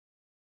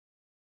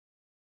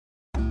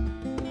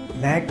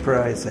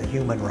NAGPRA is a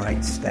human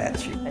rights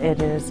statute.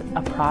 It is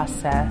a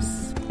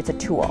process. It's a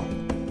tool.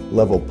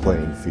 Level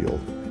playing field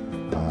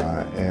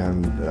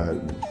and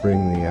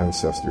bring the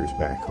ancestors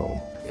back home.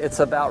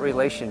 It's about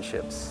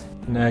relationships.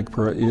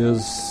 NAGPRA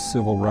is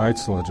civil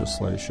rights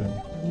legislation.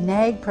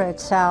 NAGPRA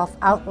itself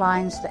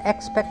outlines the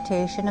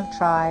expectation of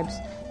tribes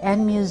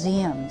and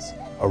museums.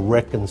 A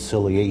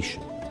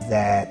reconciliation.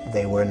 That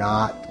they were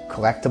not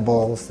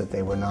collectibles, that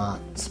they were not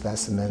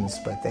specimens,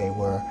 but they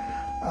were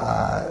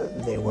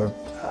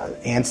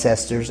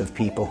ancestors of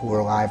people who are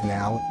alive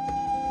now.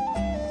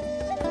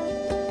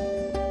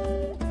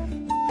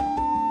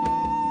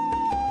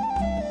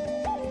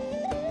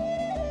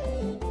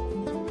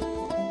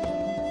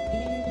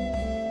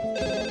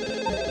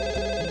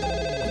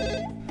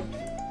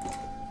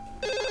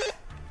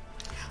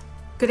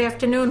 Good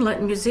afternoon,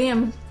 Linton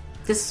Museum.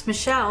 This is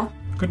Michelle.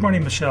 Good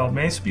morning, Michelle.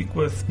 May I speak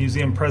with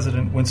Museum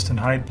President Winston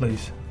Hyde,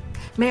 please?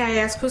 May I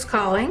ask who's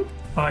calling?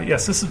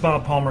 Yes, this is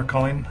Bob Palmer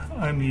calling.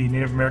 I'm the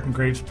Native American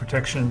Graves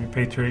Protection and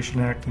Repatriation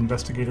Act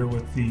investigator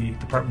with the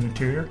Department of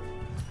Interior.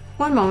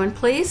 One moment,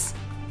 please.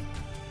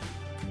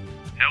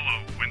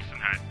 Hello, Winston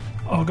Hyde.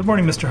 Oh, good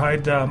morning, Mr.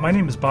 Hyde. My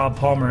name is Bob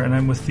Palmer, and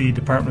I'm with the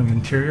Department of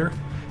Interior,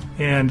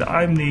 and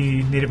I'm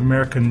the Native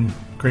American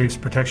Graves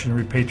Protection and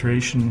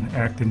Repatriation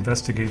Act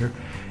investigator.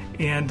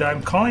 And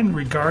I'm calling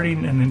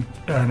regarding an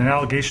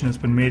allegation that's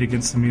been made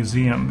against the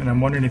museum, and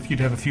I'm wondering if you'd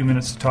have a few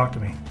minutes to talk to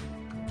me.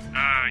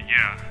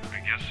 Yeah, I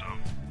guess so.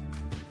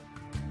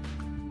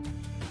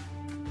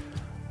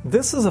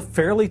 This is a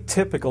fairly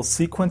typical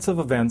sequence of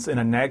events in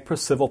a NAGPRA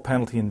civil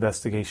penalty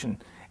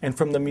investigation, and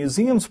from the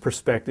museum's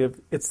perspective,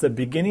 it's the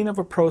beginning of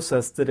a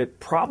process that it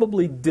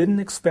probably didn't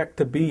expect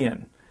to be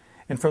in.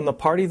 And from the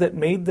party that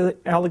made the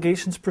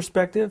allegations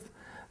perspective,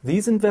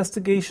 these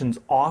investigations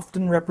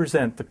often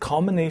represent the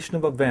culmination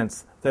of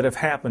events that have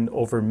happened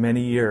over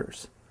many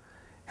years.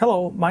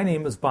 Hello, my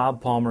name is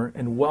Bob Palmer,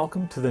 and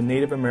welcome to the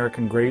Native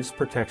American Graves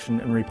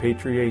Protection and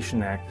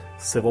Repatriation Act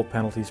Civil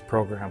Penalties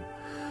Program.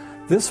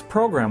 This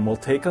program will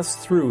take us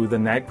through the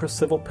NAGPRA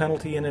civil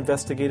penalty and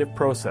investigative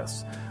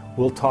process.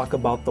 We'll talk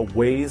about the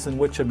ways in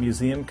which a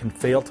museum can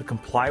fail to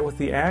comply with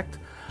the Act,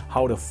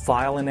 how to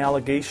file an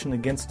allegation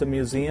against a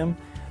museum,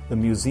 the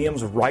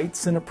museum's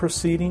rights in a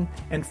proceeding,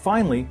 and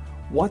finally,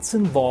 what's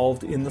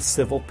involved in the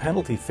civil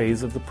penalty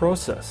phase of the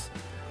process.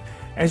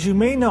 As you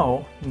may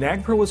know,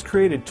 NAGPRA was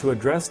created to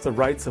address the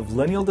rights of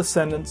lineal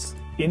descendants,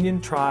 Indian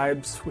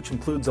tribes, which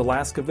includes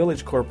Alaska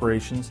Village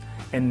corporations,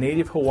 and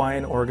Native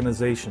Hawaiian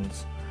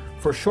organizations.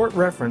 For short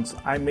reference,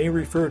 I may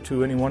refer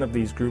to any one of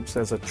these groups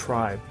as a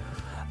tribe.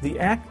 The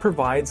Act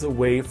provides a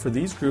way for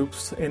these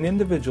groups and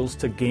individuals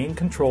to gain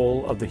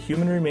control of the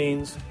human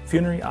remains,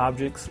 funerary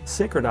objects,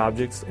 sacred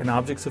objects, and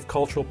objects of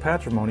cultural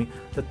patrimony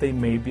that they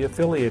may be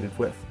affiliated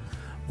with.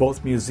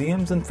 Both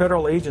museums and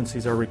federal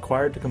agencies are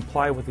required to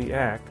comply with the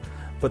Act,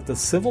 but the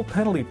civil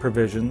penalty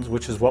provisions,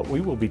 which is what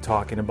we will be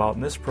talking about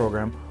in this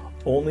program,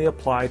 only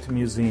apply to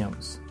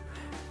museums.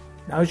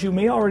 Now, as you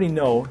may already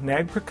know,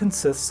 NAGPRA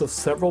consists of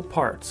several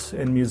parts,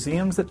 and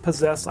museums that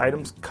possess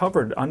items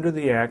covered under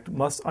the Act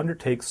must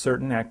undertake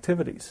certain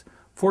activities.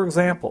 For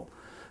example,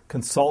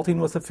 consulting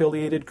with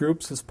affiliated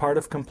groups is part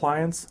of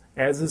compliance,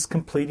 as is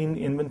completing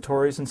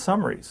inventories and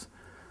summaries.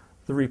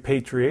 The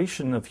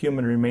repatriation of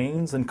human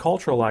remains and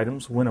cultural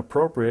items, when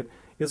appropriate,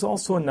 is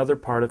also another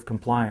part of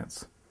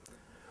compliance.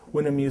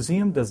 When a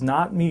museum does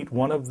not meet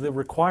one of the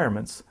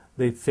requirements,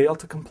 they fail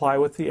to comply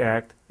with the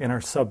Act and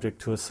are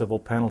subject to a civil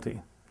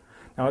penalty.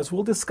 Now, as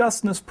we'll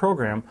discuss in this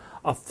program,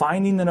 a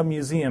finding that a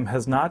museum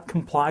has not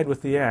complied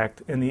with the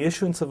Act and the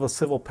issuance of a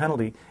civil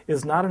penalty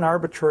is not an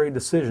arbitrary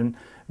decision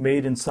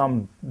made in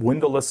some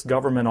windowless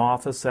government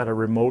office at a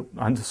remote,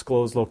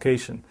 undisclosed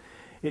location.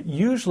 It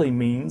usually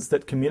means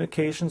that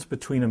communications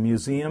between a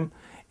museum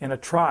and a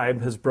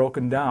tribe has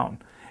broken down,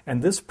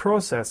 and this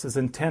process is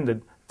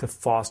intended to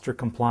foster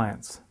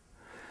compliance.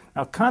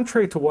 Now,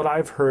 contrary to what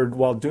I've heard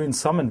while doing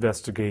some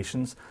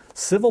investigations,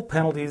 civil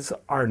penalties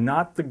are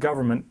not the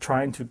government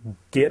trying to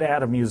get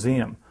at a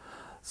museum.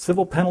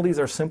 Civil penalties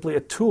are simply a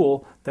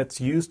tool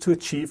that's used to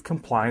achieve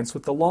compliance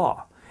with the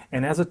law,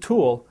 and as a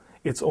tool,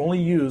 it's only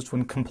used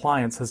when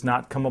compliance has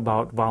not come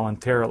about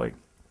voluntarily.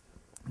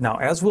 Now,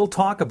 as we'll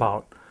talk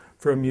about,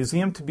 for a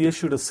museum to be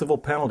issued a civil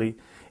penalty,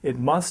 it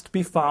must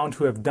be found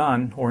to have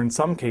done, or in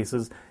some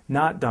cases,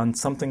 not done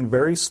something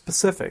very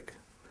specific.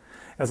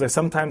 As I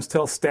sometimes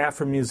tell staff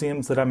from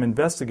museums that I'm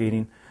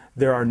investigating,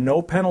 there are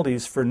no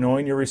penalties for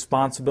knowing your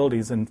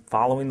responsibilities and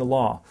following the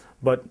law,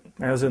 but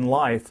as in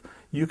life,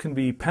 you can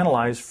be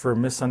penalized for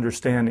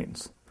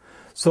misunderstandings.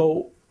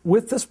 So,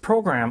 with this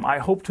program, I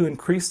hope to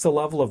increase the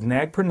level of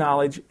NAGPRA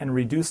knowledge and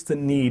reduce the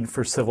need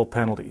for civil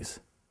penalties.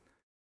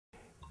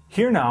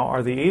 Here now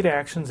are the 8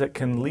 actions that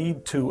can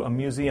lead to a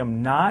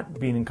museum not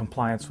being in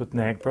compliance with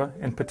NAGPRA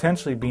and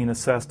potentially being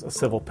assessed a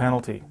civil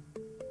penalty.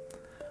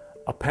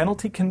 A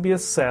penalty can be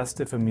assessed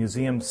if a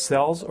museum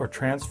sells or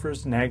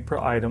transfers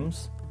NAGPRA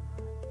items,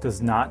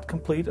 does not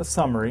complete a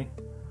summary,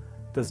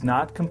 does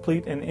not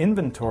complete an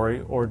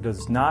inventory, or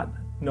does not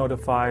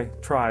notify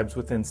tribes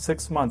within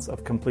 6 months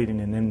of completing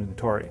an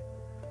inventory.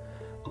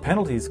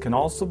 Penalties can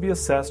also be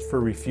assessed for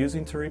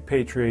refusing to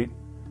repatriate,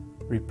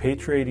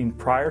 repatriating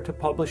prior to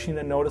publishing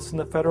a notice in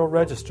the Federal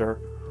Register,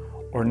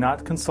 or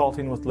not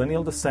consulting with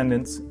lineal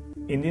descendants,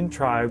 Indian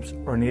tribes,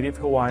 or Native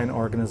Hawaiian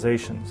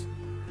organizations.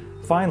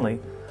 Finally,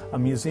 a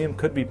museum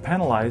could be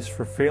penalized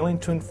for failing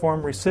to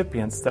inform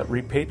recipients that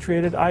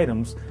repatriated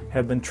items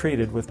have been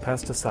treated with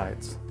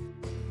pesticides.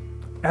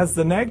 As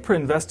the NAGPRA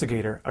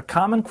investigator, a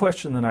common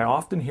question that I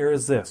often hear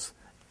is this: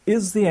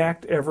 is the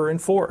Act ever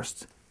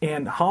enforced?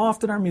 And how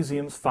often are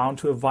museums found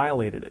to have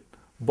violated it?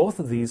 Both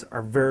of these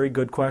are very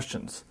good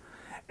questions.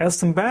 As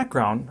some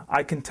background,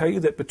 I can tell you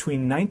that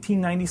between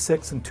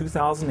 1996 and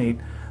 2008,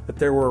 that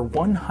there were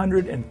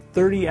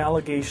 130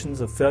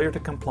 allegations of failure to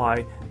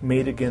comply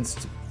made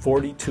against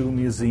 42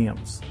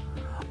 museums.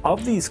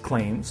 Of these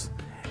claims,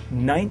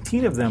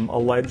 19 of them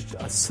alleged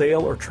a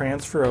sale or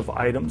transfer of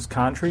items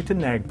contrary to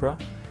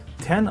NAGPRA,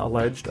 10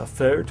 alleged a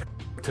failure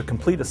to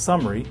complete a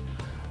summary,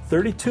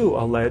 32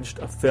 alleged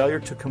a failure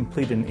to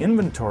complete an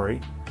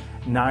inventory,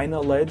 9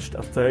 alleged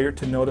a failure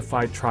to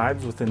notify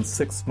tribes within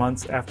 6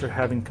 months after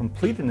having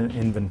completed an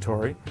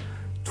inventory,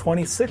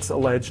 26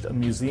 alleged a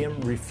museum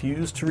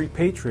refused to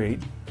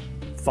repatriate,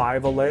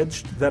 5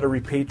 alleged that a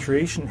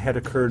repatriation had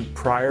occurred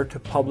prior to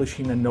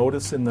publishing a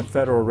notice in the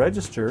Federal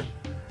Register,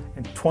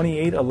 and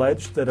 28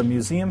 alleged that a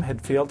museum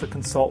had failed to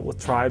consult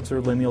with tribes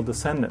or lineal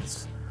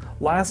descendants.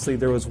 Lastly,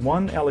 there was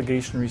one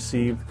allegation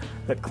received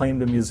that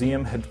claimed a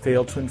museum had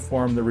failed to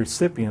inform the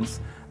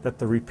recipients that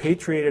the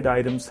repatriated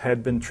items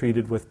had been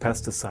treated with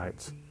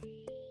pesticides.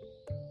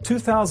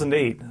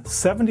 2008,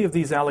 70 of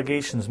these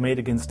allegations made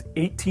against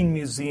 18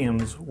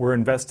 museums were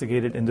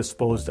investigated and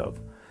disposed of.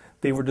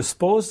 They were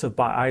disposed of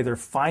by either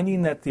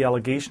finding that the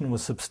allegation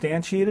was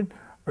substantiated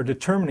or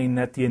determining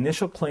that the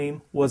initial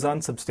claim was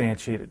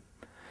unsubstantiated.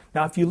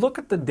 Now, if you look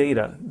at the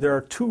data, there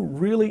are two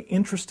really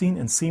interesting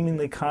and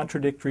seemingly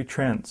contradictory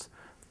trends.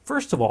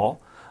 First of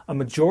all, a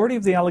majority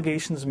of the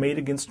allegations made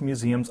against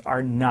museums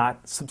are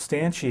not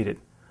substantiated.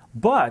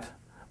 But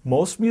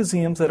most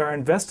museums that are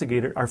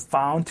investigated are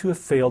found to have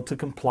failed to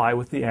comply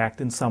with the Act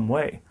in some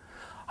way.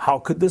 How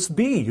could this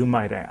be, you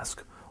might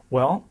ask?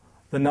 Well,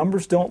 the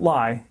numbers don't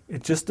lie.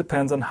 It just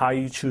depends on how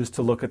you choose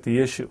to look at the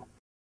issue.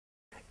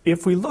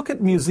 If we look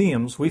at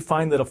museums, we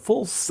find that a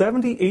full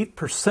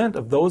 78%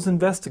 of those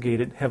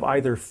investigated have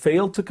either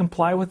failed to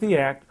comply with the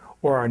Act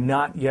or are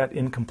not yet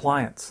in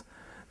compliance.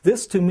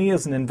 This, to me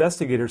as an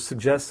investigator,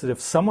 suggests that if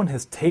someone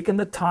has taken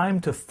the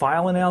time to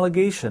file an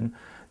allegation,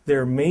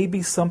 there may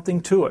be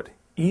something to it,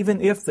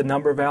 even if the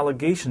number of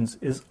allegations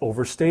is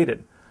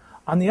overstated.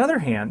 On the other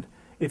hand,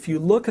 if you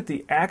look at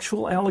the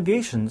actual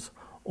allegations,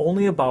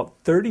 only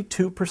about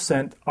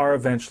 32% are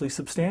eventually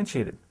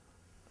substantiated.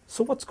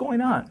 So what's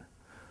going on?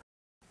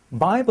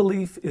 My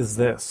belief is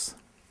this: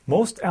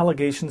 most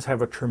allegations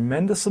have a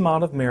tremendous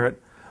amount of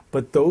merit,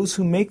 but those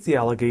who make the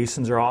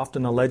allegations are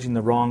often alleging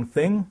the wrong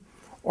thing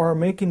or are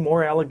making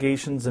more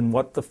allegations than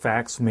what the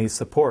facts may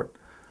support.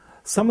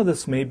 Some of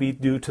this may be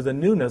due to the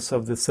newness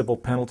of the civil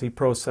penalty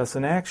process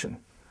in action.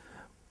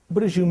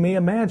 But as you may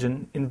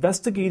imagine,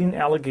 investigating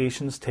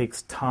allegations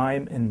takes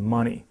time and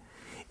money.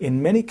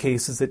 In many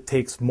cases, it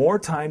takes more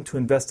time to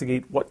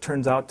investigate what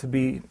turns out to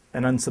be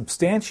an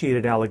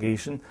unsubstantiated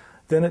allegation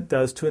than it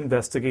does to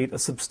investigate a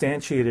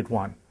substantiated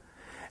one.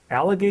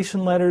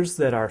 Allegation letters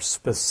that are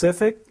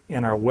specific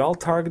and are well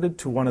targeted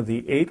to one of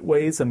the 8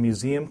 ways a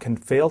museum can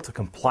fail to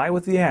comply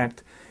with the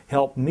Act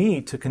help me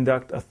to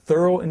conduct a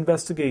thorough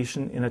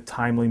investigation in a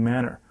timely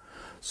manner.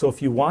 So if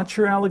you want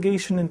your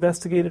allegation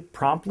investigated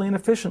promptly and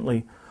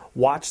efficiently,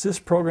 watch this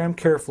program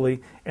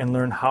carefully and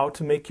learn how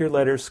to make your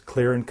letters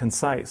clear and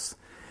concise.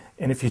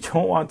 And if you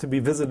don't want to be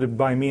visited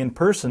by me in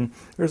person,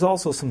 there's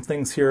also some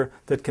things here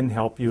that can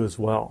help you as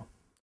well.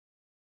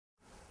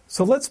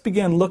 So let's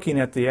begin looking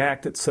at the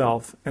Act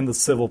itself and the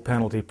civil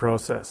penalty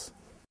process.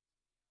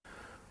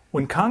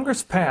 When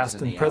Congress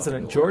passed and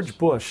President George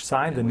Bush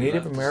signed the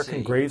Native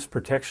American Graves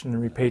Protection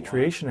and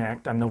Repatriation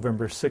Act on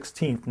November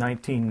 16,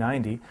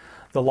 1990,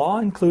 the law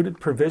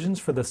included provisions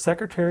for the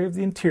Secretary of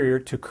the Interior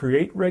to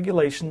create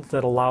regulations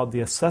that allowed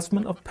the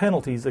assessment of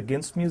penalties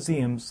against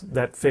museums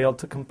that failed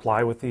to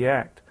comply with the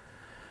Act.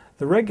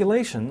 The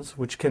regulations,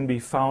 which can be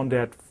found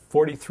at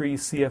 43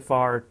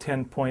 CFR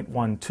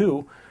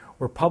 10.12,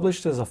 were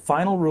published as a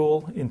final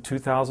rule in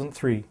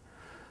 2003.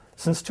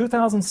 Since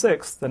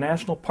 2006, the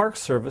National Park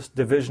Service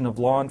Division of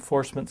Law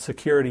Enforcement,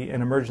 Security,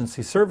 and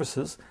Emergency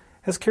Services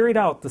has carried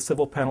out the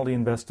civil penalty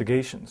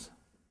investigations.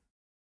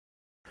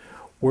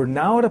 We're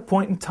now at a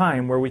point in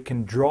time where we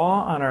can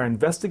draw on our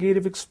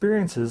investigative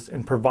experiences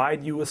and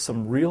provide you with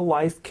some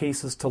real-life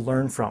cases to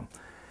learn from.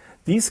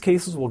 These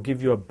cases will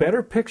give you a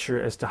better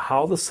picture as to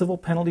how the civil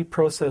penalty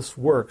process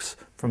works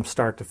from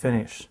start to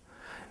finish.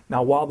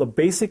 Now, while the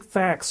basic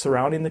facts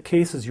surrounding the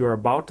cases you are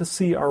about to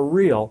see are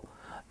real,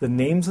 the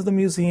names of the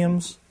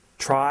museums,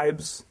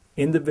 tribes,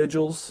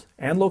 individuals,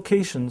 and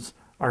locations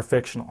are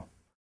fictional.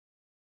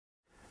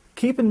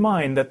 Keep in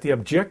mind that the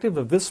objective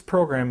of this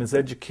program is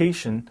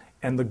education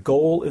and the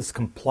goal is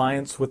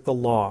compliance with the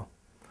law.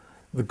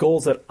 The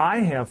goals that I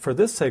have for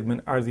this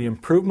segment are the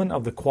improvement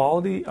of the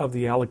quality of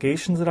the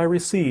allegations that I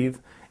receive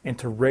and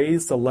to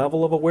raise the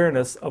level of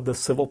awareness of the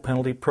civil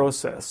penalty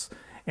process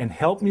and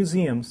help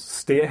museums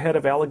stay ahead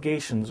of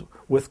allegations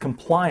with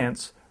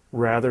compliance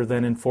rather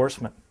than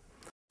enforcement.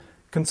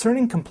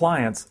 Concerning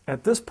compliance,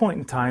 at this point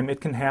in time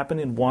it can happen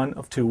in one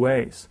of two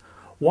ways.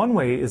 One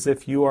way is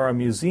if you are a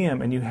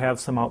museum and you have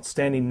some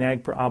outstanding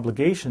NAGPRA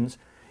obligations,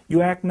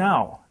 you act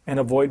now and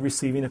avoid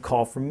receiving a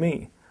call from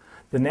me.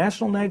 The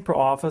National NAGPRA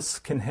office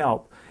can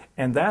help,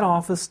 and that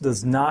office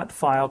does not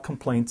file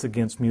complaints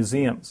against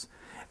museums.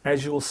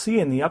 As you will see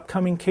in the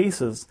upcoming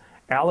cases,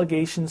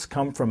 allegations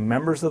come from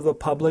members of the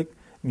public,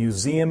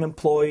 museum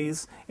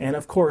employees, and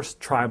of course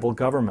tribal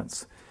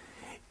governments.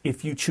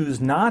 If you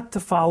choose not to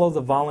follow the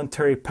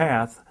voluntary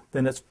path,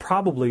 then it's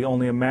probably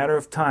only a matter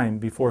of time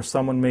before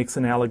someone makes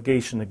an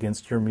allegation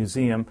against your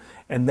museum,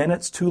 and then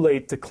it's too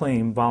late to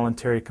claim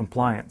voluntary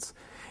compliance.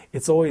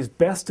 It's always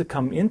best to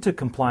come into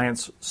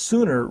compliance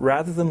sooner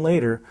rather than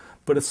later,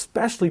 but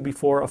especially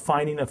before a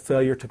finding of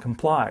failure to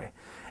comply.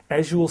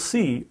 As you will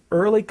see,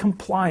 early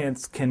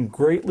compliance can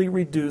greatly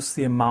reduce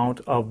the amount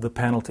of the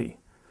penalty.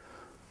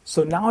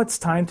 So now it's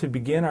time to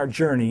begin our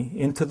journey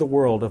into the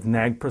world of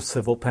NAGPRA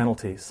civil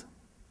penalties.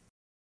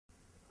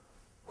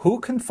 Who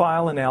can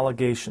file an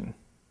allegation?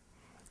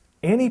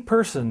 Any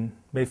person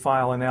may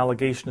file an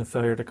allegation of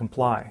failure to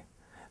comply.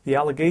 The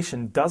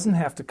allegation doesn't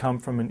have to come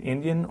from an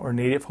Indian or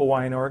Native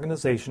Hawaiian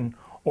organization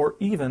or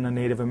even a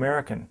Native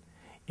American.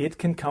 It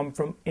can come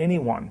from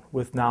anyone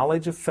with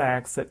knowledge of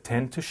facts that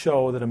tend to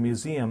show that a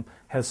museum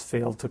has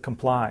failed to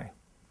comply.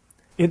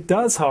 It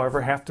does,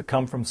 however, have to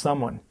come from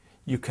someone.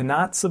 You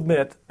cannot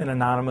submit an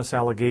anonymous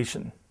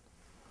allegation.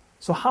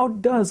 So how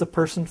does a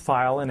person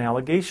file an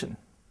allegation?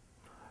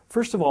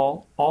 First of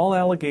all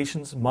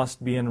allegations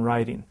must be in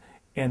writing,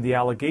 and the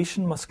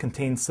allegation must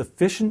contain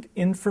sufficient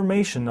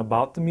information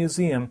about the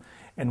museum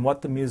and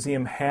what the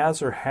museum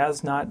has or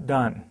has not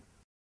done.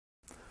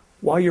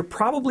 While you're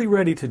probably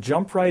ready to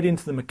jump right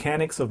into the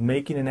mechanics of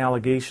making an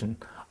allegation,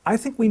 I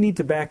think we need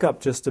to back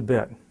up just a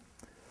bit.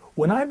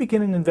 When I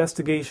begin an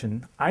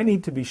investigation, I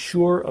need to be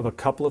sure of a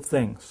couple of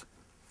things.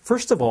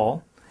 First of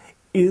all,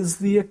 is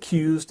the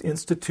accused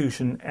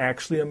institution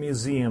actually a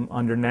museum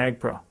under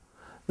NAGPRA?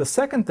 The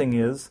second thing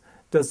is,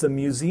 does the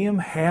museum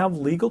have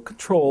legal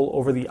control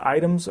over the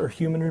items or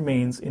human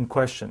remains in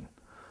question?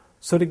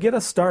 So to get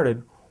us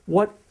started,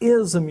 what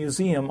is a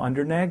museum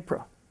under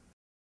NAGPRA?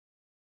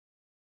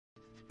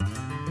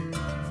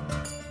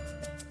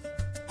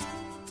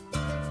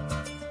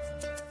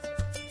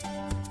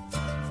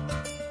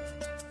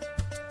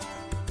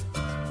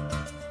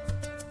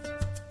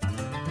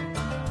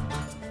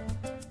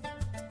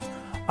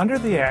 Under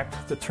the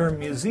Act, the term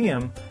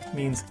museum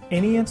means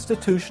any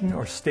institution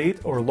or state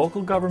or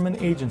local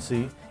government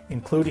agency,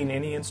 including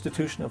any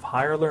institution of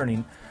higher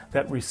learning,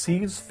 that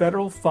receives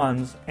federal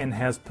funds and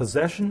has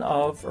possession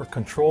of or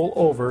control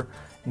over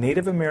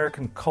Native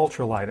American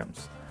cultural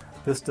items.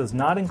 This does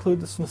not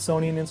include the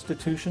Smithsonian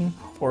Institution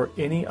or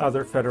any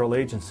other federal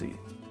agency.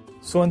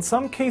 So in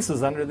some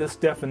cases under this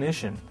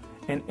definition,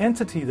 an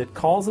entity that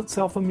calls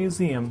itself a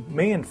museum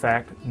may in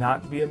fact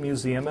not be a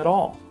museum at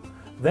all.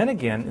 Then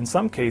again, in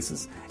some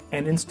cases,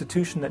 an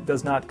institution that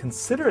does not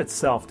consider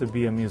itself to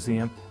be a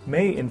museum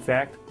may in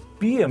fact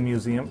be a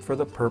museum for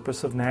the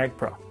purpose of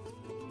NAGPRA.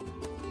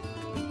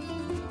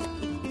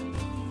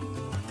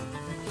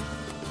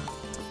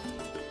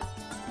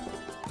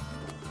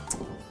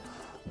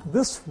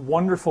 This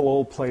wonderful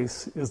old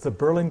place is the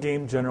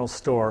Burlingame General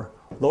Store,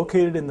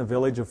 located in the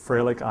village of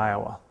Freilich,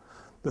 Iowa.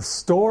 The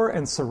store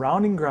and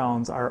surrounding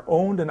grounds are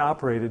owned and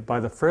operated by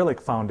the Freilich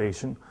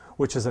Foundation,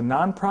 which is a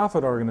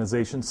nonprofit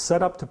organization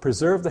set up to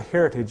preserve the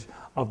heritage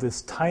of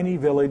this tiny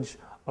village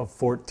of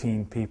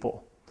 14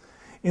 people.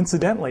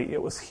 Incidentally,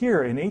 it was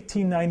here in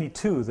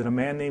 1892 that a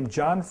man named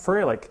John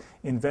Freilich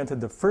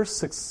invented the first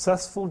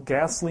successful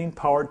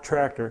gasoline-powered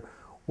tractor,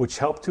 which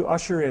helped to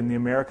usher in the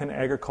American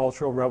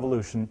agricultural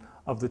revolution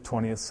of the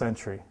 20th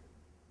century.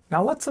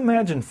 Now let's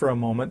imagine for a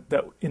moment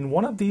that in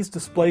one of these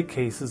display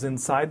cases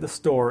inside the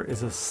store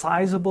is a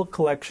sizable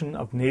collection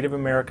of Native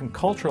American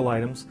cultural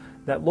items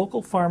that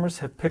local farmers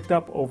have picked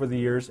up over the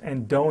years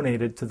and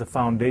donated to the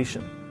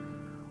foundation.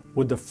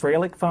 Would the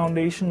Freilich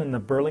Foundation and the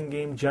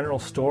Burlingame General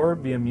Store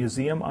be a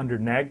museum under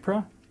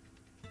NAGPRA?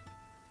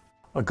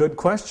 A good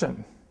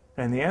question,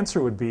 and the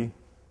answer would be,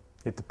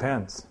 it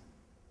depends.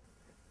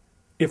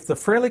 If the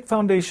Freilich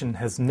Foundation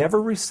has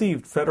never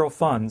received federal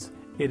funds,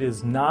 it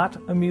is not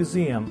a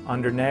museum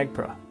under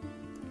NAGPRA.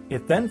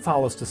 It then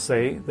follows to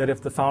say that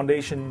if the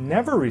foundation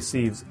never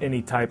receives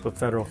any type of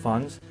federal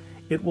funds,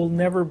 it will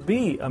never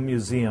be a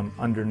museum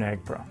under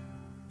NAGPRA.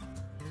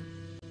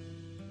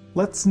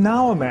 Let's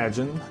now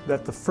imagine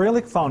that the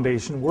Freilich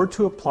Foundation were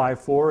to apply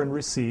for and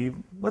receive,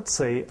 let's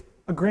say,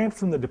 a grant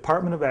from the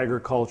Department of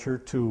Agriculture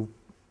to,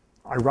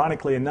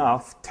 ironically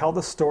enough, tell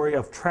the story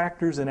of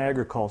tractors in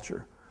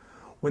agriculture.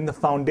 When the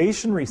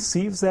foundation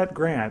receives that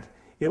grant,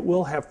 it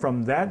will have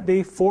from that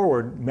day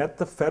forward met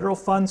the federal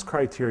funds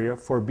criteria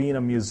for being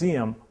a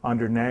museum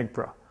under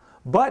NAGPRA.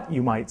 But,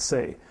 you might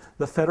say,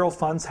 the federal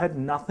funds had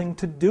nothing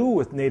to do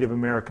with Native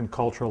American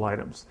cultural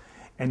items,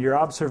 and your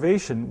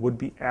observation would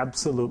be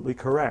absolutely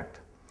correct.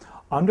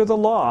 Under the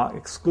law,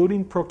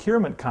 excluding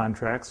procurement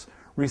contracts,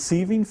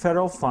 receiving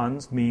federal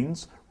funds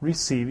means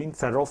receiving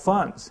federal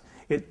funds.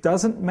 It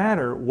doesn't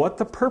matter what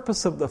the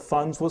purpose of the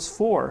funds was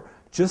for,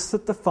 just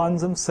that the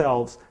funds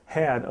themselves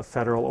had a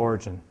federal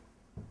origin.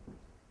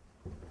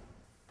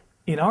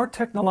 In our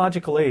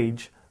technological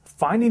age,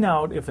 finding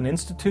out if an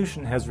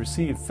institution has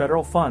received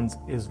federal funds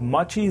is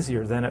much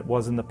easier than it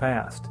was in the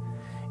past.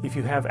 If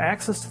you have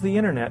access to the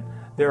internet,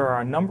 there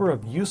are a number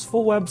of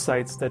useful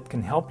websites that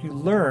can help you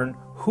learn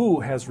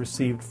who has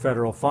received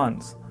federal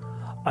funds.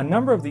 A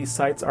number of these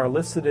sites are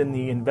listed in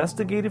the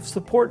investigative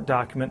support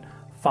document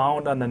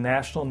found on the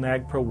National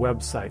NAGPRA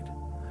website.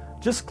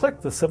 Just click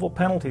the Civil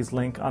Penalties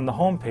link on the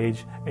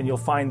homepage and you'll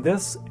find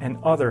this and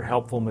other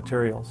helpful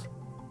materials.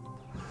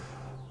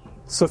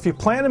 So if you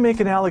plan to make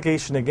an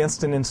allegation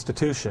against an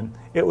institution,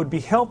 it would be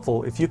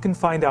helpful if you can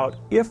find out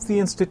if the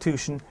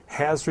institution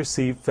has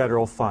received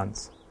federal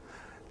funds.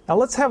 Now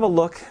let's have a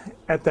look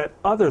at that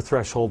other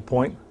threshold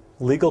point,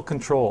 legal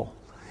control.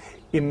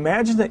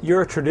 Imagine that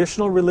you're a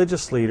traditional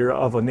religious leader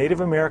of a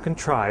Native American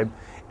tribe,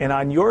 and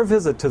on your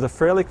visit to the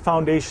Freilich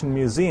Foundation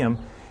Museum,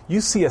 you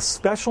see a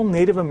special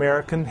Native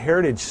American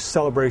heritage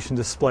celebration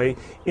display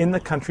in the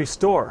country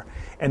store.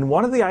 And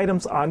one of the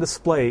items on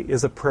display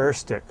is a prayer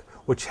stick,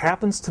 which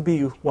happens to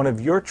be one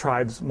of your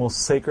tribe's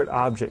most sacred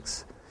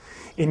objects.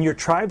 In your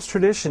tribe's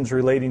traditions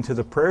relating to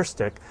the prayer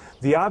stick,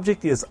 the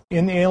object is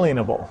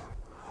inalienable.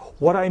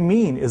 What I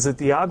mean is that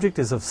the object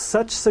is of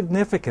such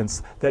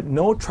significance that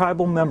no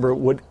tribal member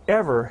would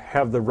ever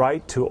have the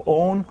right to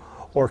own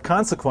or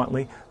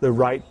consequently the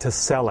right to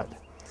sell it.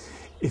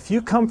 If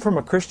you come from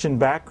a Christian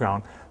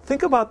background,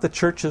 think about the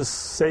church's,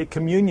 say,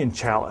 communion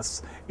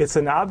chalice. It's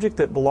an object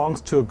that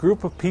belongs to a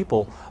group of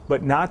people,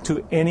 but not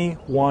to any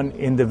one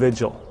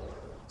individual.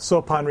 So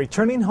upon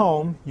returning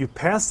home, you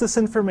pass this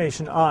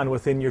information on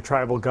within your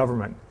tribal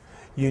government.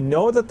 You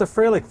know that the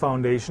Freilich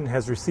Foundation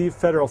has received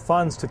federal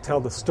funds to tell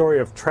the story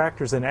of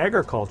tractors and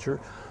agriculture,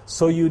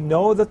 so you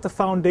know that the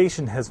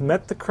foundation has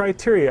met the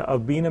criteria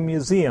of being a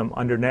museum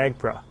under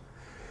NAGPRA.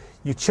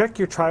 You check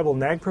your tribal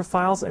NAGPRA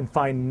files and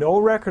find no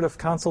record of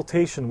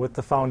consultation with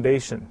the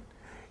foundation.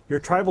 Your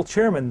tribal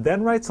chairman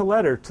then writes a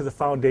letter to the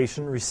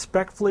foundation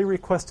respectfully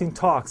requesting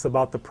talks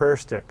about the prayer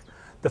stick.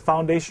 The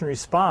foundation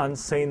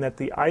responds saying that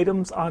the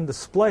items on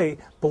display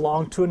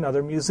belong to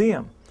another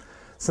museum.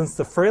 Since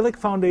the Freilich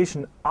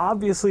Foundation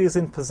obviously is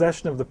in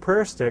possession of the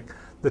prayer stick,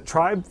 the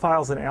tribe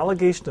files an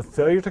allegation of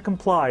failure to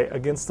comply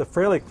against the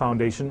Freilich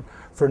Foundation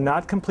for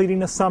not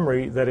completing a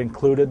summary that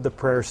included the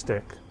prayer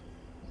stick.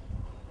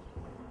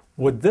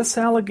 Would this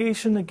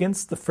allegation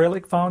against the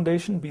Freilich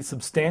Foundation be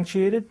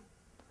substantiated?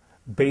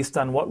 Based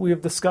on what we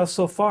have discussed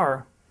so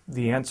far,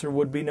 the answer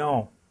would be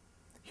no.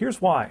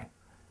 Here's why.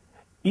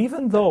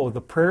 Even though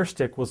the prayer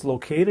stick was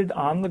located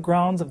on the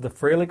grounds of the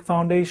Freilich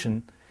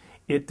Foundation,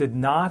 it did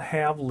not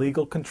have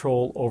legal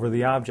control over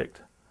the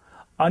object.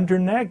 Under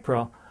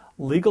NAGPRA,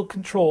 legal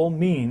control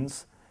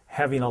means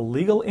having a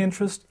legal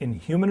interest in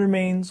human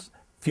remains,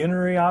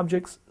 funerary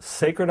objects,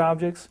 sacred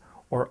objects,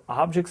 or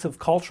objects of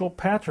cultural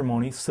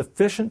patrimony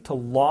sufficient to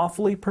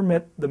lawfully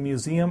permit the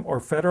museum or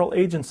federal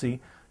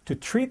agency to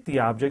treat the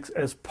objects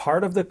as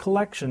part of the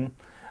collection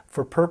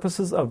for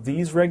purposes of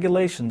these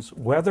regulations,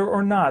 whether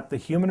or not the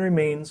human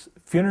remains,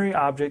 funerary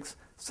objects,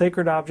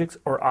 sacred objects,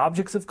 or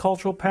objects of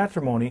cultural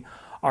patrimony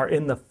are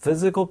in the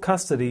physical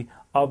custody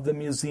of the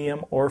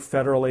museum or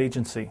federal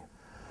agency.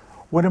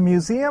 When a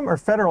museum or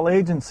federal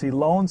agency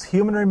loans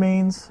human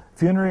remains,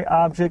 funerary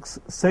objects,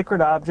 sacred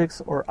objects,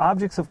 or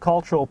objects of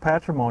cultural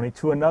patrimony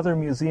to another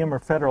museum or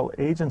federal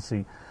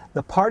agency,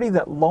 the party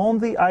that loaned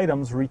the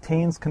items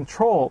retains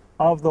control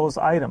of those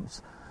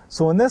items.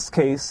 So in this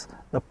case,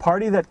 the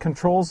party that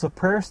controls the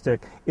prayer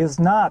stick is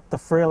not the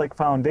Freilich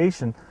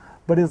Foundation,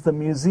 but is the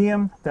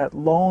museum that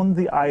loaned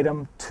the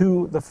item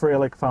to the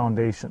Freilich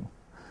Foundation.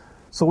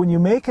 So when you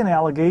make an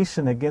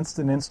allegation against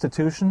an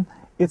institution,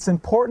 it's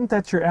important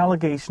that your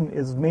allegation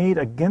is made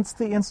against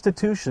the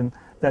institution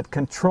that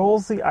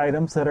controls the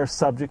items that are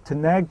subject to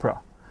NAGPRA.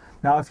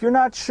 Now, if you're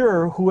not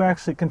sure who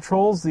actually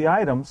controls the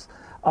items,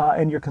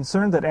 and you're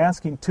concerned that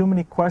asking too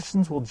many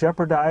questions will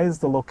jeopardize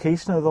the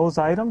location of those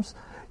items,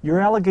 your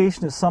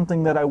allegation is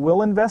something that I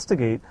will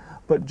investigate,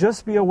 but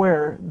just be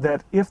aware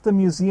that if the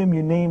museum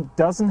you named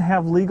doesn't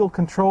have legal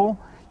control,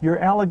 your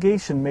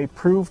allegation may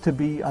prove to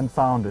be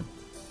unfounded.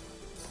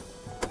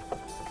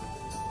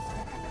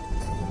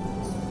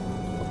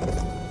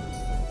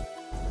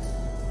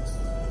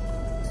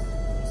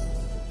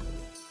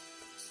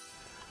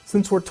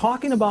 Since we're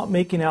talking about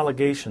making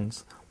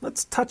allegations,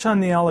 let's touch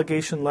on the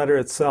allegation letter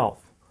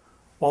itself.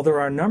 While there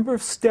are a number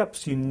of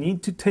steps you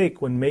need to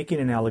take when making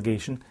an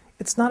allegation,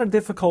 it's not a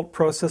difficult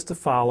process to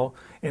follow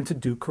and to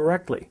do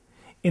correctly.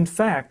 In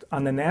fact,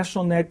 on the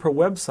National NAGPRA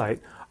website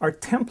are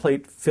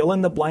template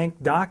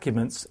fill-in-the-blank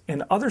documents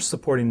and other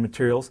supporting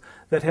materials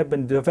that have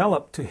been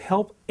developed to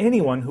help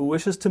anyone who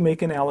wishes to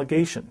make an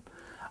allegation.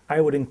 I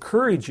would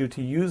encourage you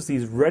to use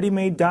these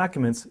ready-made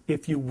documents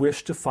if you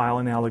wish to file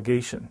an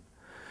allegation.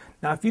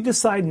 Now, if you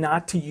decide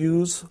not to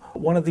use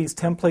one of these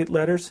template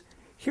letters,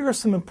 here are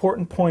some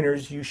important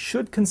pointers you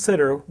should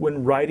consider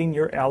when writing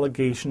your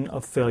allegation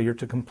of failure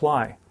to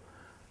comply.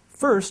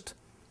 First,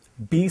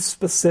 be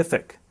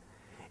specific.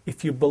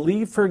 If you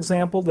believe, for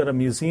example, that a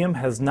museum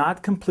has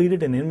not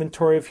completed an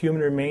inventory of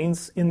human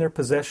remains in their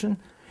possession,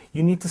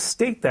 you need to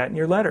state that in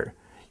your letter.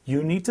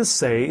 You need to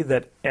say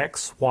that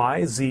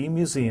XYZ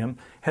Museum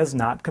has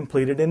not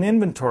completed an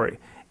inventory,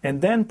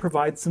 and then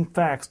provide some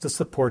facts to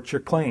support your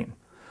claim.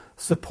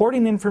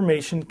 Supporting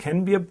information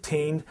can be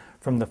obtained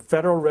from the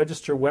Federal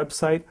Register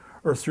website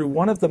or through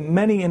one of the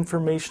many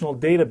informational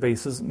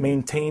databases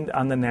maintained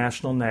on the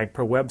National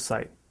NAGPRA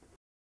website.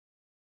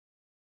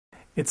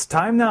 It's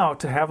time now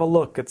to have a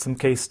look at some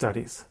case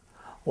studies.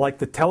 Like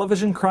the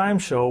television crime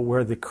show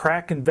where the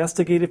crack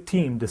investigative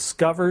team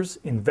discovers,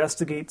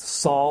 investigates,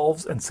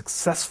 solves, and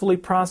successfully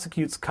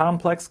prosecutes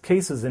complex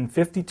cases in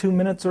 52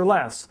 minutes or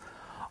less,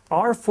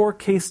 our 4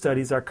 case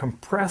studies are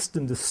compressed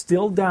and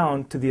distilled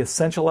down to the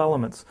essential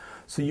elements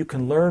so you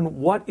can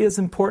learn what is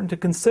important to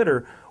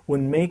consider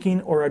when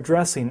making or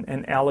addressing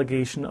an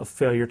allegation of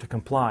failure to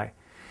comply.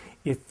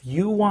 If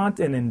you want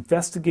an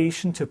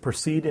investigation to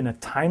proceed in a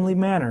timely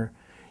manner,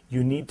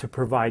 you need to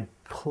provide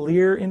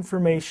clear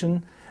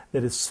information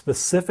that is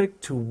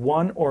specific to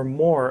one or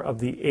more of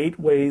the 8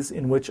 ways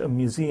in which a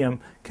museum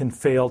can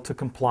fail to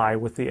comply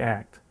with the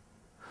Act.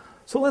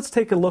 So let's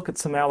take a look at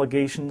some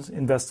allegations,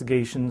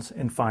 investigations,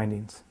 and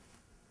findings.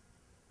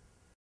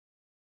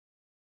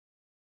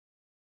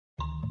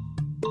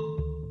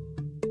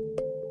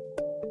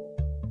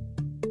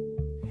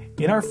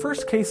 In our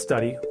first case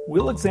study,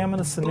 we'll examine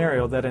a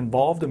scenario that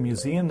involved a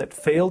museum that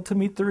failed to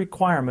meet the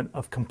requirement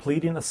of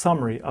completing a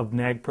summary of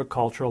NAGPRA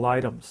cultural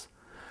items.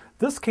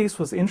 This case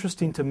was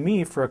interesting to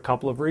me for a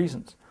couple of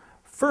reasons.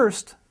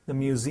 First, the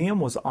museum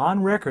was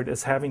on record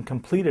as having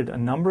completed a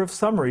number of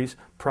summaries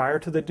prior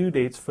to the due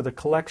dates for the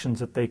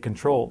collections that they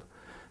controlled.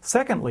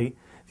 Secondly,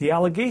 the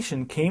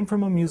allegation came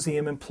from a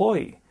museum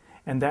employee,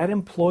 and that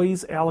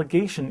employee's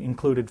allegation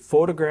included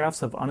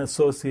photographs of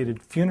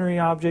unassociated funerary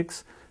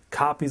objects,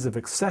 copies of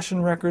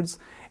accession records,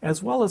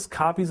 as well as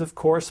copies of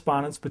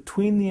correspondence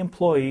between the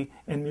employee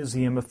and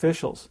museum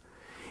officials.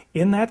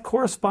 In that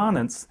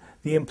correspondence,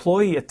 the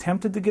employee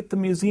attempted to get the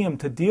museum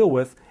to deal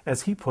with,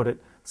 as he put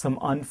it, some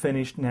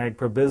unfinished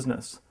NAGPRA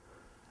business.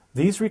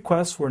 These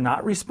requests were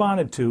not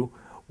responded to,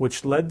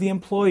 which led the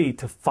employee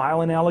to file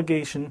an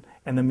allegation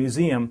and the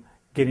museum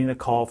getting a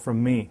call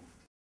from me.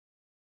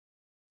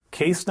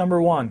 Case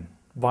number 1,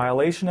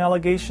 violation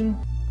allegation,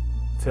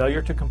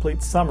 failure to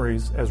complete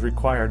summaries as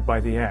required by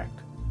the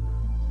Act.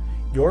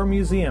 Your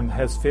museum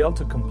has failed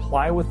to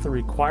comply with the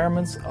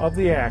requirements of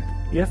the Act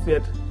if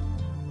it,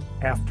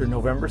 after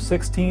November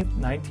 16,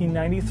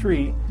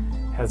 1993,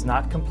 has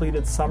not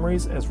completed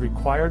summaries as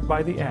required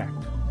by the Act.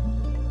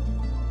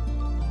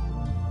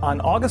 On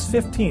August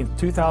 15,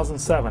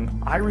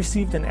 2007, I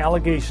received an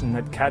allegation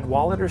that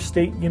Cadwalader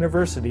State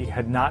University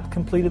had not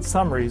completed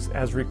summaries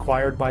as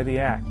required by the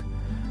Act.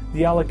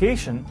 The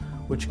allegation,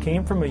 which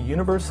came from a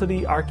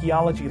university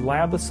archaeology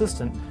lab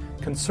assistant,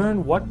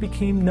 concerned what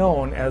became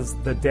known as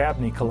the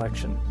Dabney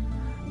collection.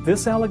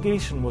 This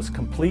allegation was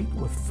complete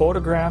with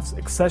photographs,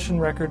 accession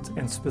records,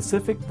 and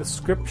specific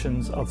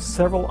descriptions of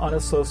several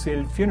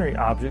unassociated funerary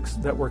objects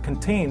that were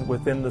contained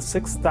within the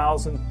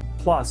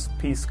 6,000-plus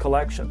piece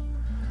collection.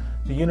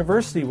 The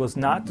university was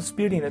not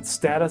disputing its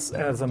status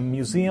as a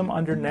museum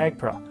under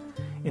NAGPRA.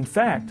 In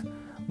fact,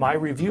 my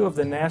review of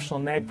the National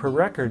NAGPRA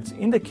records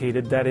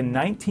indicated that in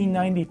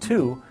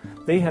 1992,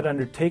 they had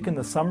undertaken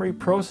the summary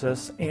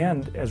process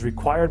and, as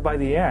required by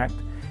the Act,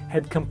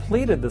 had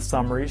completed the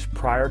summaries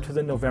prior to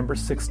the November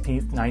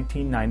 16,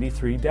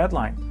 1993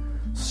 deadline.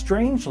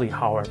 Strangely,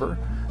 however,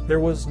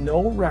 there was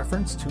no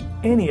reference to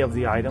any of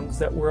the items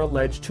that were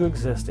alleged to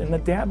exist in the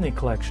Dabney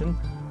collection,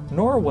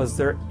 nor was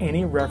there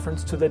any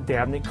reference to the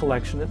Dabney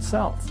collection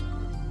itself.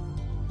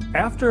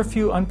 After a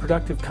few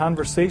unproductive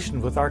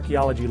conversations with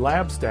archaeology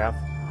lab staff,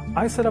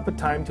 I set up a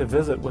time to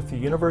visit with the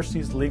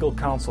university's legal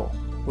counsel,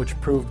 which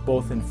proved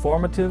both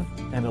informative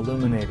and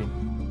illuminating.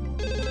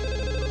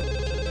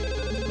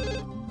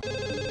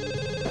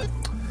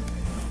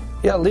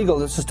 Yeah, legal,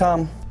 this is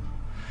Tom.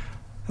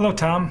 Hello,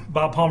 Tom.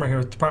 Bob Palmer here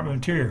with the Department of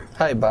Interior.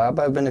 Hi, Bob.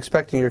 I've been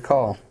expecting your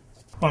call.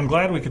 Well, I'm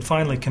glad we could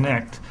finally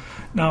connect.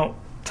 Now,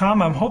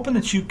 Tom, I'm hoping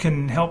that you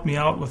can help me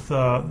out with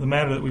the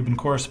matter that we've been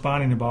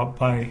corresponding about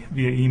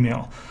via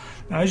email.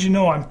 Now, as you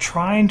know, I'm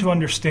trying to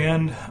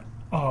understand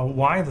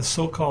why the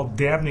so-called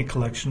Dabney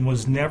collection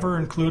was never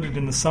included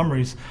in the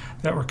summaries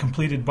that were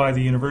completed by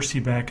the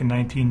university back in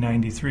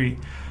 1993.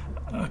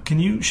 Can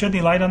you shed any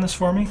light on this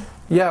for me?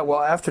 Yeah,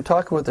 well, after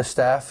talking with the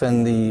staff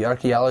in the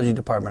archaeology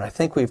department, I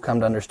think we've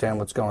come to understand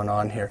what's going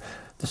on here.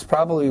 This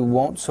probably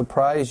won't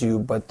surprise you,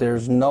 but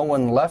there's no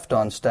one left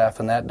on staff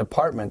in that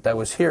department that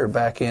was here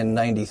back in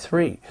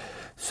 '93.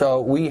 So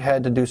we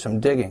had to do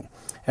some digging.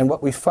 And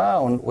what we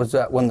found was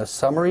that when the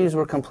summaries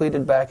were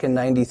completed back in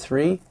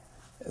 '93,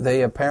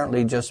 they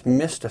apparently just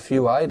missed a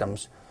few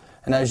items.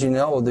 And as you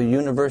know, the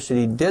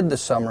university did the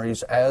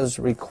summaries as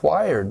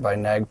required by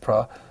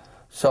NAGPRA.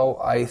 So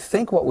I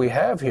think what we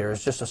have here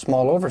is just a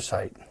small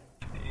oversight.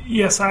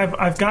 Yes,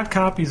 I've got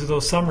copies of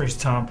those summaries,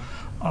 Tom.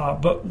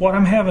 But what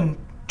I'm having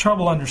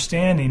trouble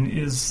understanding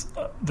is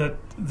that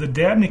the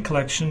Dabney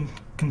collection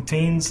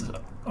contains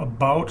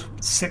about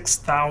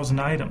 6,000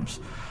 items.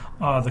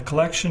 The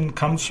collection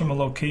comes from a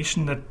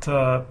location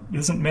that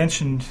isn't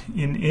mentioned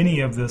in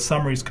any of the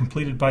summaries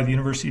completed by the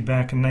university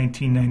back in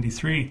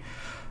 1993.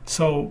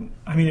 So,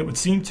 I mean, it would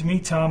seem to me,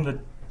 Tom, that,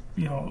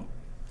 you know,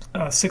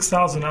 a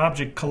 6,000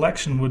 object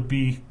collection would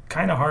be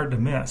kind of hard to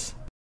miss.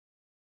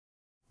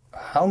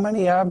 How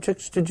many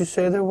objects did you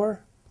say there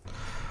were?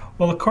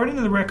 Well, according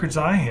to the records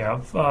I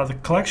have, the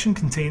collection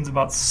contains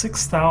about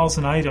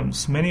 6,000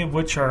 items, many of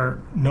which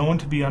are known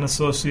to be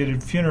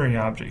unassociated funerary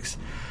objects.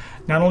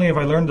 Not only have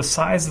I learned the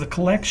size of the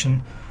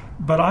collection,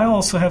 but I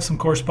also have some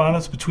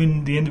correspondence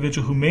between the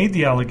individual who made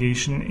the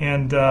allegation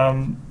and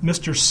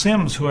Mr.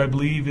 Sims, who I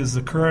believe is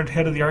the current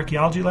head of the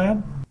archaeology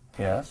lab.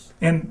 Yes.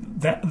 And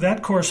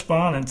that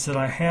correspondence that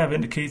I have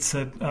indicates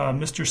that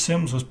Mr.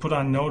 Sims was put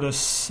on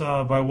notice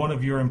by one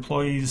of your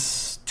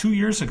employees 2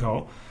 years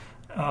ago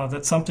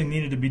that something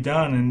needed to be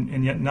done,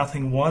 and yet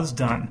nothing was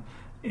done.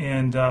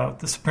 And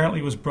this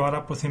apparently was brought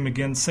up with him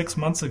again 6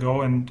 months ago,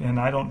 and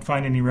I don't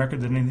find any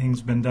record that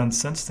anything's been done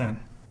since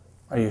then.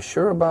 Are you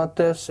sure about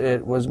this?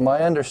 It was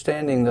my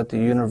understanding that the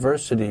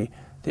university,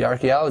 the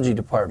archaeology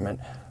department,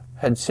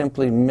 had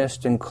simply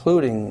missed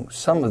including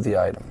some of the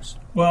items.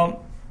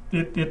 Well,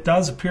 it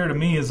does appear to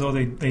me as though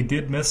they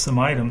did miss some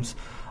items.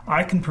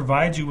 I can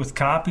provide you with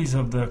copies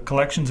of the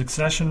collection's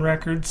accession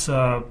records,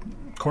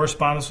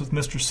 correspondence with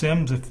Mr.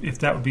 Sims, if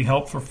that would be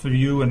helpful for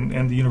you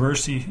and the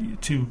university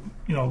to,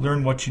 you know,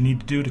 learn what you need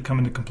to do to come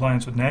into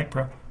compliance with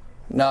NAGPRA.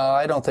 No,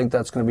 I don't think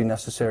that's going to be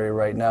necessary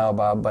right now,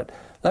 Bob, but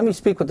let me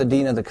speak with the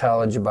dean of the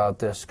college about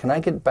this. Can I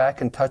get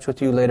back in touch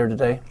with you later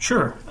today?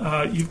 Sure.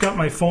 You've got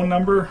my phone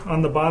number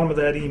on the bottom of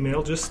that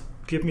email. Just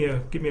give me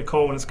a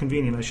call when it's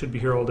convenient. I should be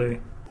here all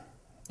day.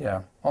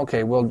 Yeah,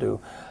 okay, will do.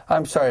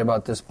 I'm sorry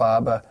about this,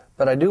 Bob,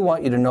 but I do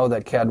want you to know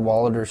that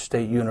Cadwalader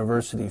State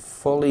University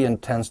fully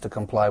intends to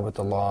comply with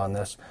the law on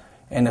this.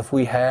 And if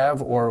we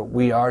have or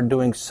we are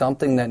doing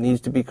something that needs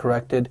to be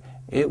corrected,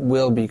 it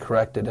will be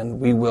corrected and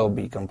we will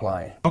be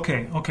compliant.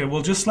 Okay.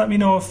 Well, just let me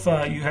know if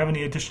you have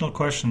any additional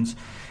questions.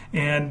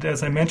 And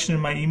as I mentioned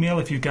in my email,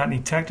 if you've got any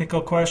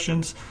technical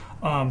questions,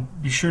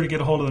 be sure to get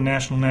a hold of the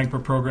National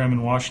NAGPRA program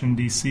in Washington,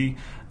 D.C.,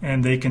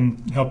 and they can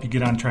help you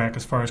get on track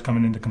as far as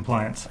coming into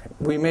compliance.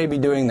 We may be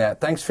doing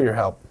that. Thanks for your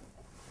help.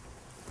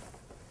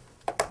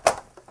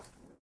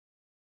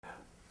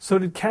 So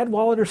did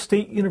Cadwalader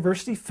State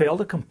University fail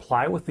to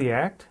comply with the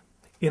Act?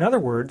 In other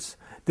words,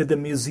 did the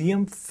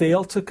museum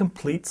fail to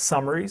complete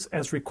summaries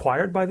as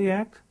required by the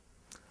Act?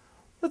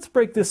 Let's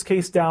break this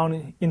case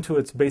down into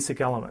its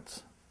basic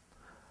elements.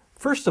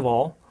 First of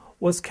all,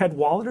 was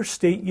Cadwalader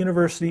State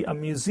University a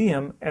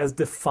museum as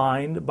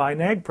defined by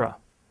NAGPRA?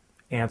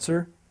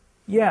 Answer,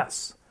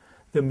 yes.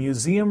 The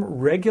museum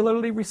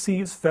regularly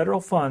receives federal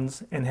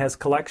funds and has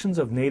collections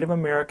of Native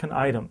American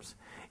items.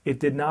 It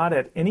did not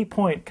at any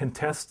point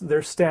contest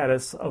their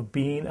status of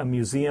being a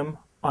museum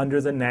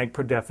under the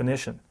NAGPRA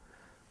definition.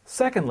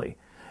 Secondly,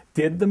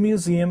 did the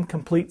museum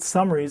complete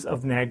summaries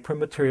of NAGPRA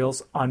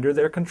materials under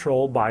their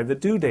control by the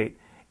due date?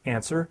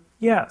 Answer,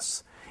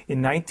 yes.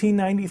 In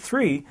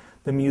 1993,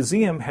 the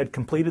museum had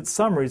completed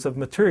summaries of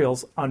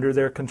materials under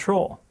their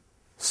control.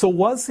 So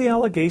was the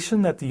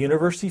allegation that the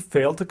university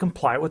failed to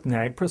comply with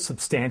NAGPRA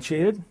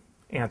substantiated?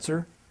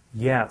 Answer,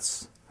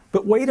 yes.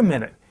 But wait a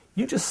minute.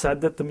 You just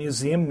said that the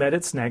museum met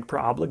its NAGPRA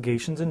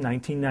obligations in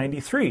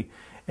 1993,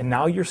 and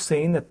now you're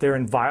saying that they're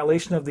in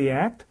violation of the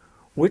Act?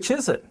 Which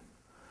is it?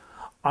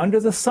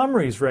 Under the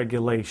summaries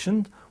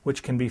regulation,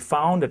 which can be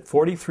found at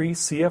 43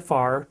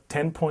 CFR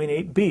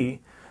 10.8b,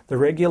 the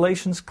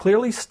regulations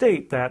clearly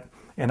state that,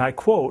 and I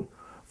quote,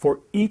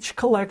 "For each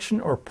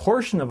collection or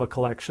portion of a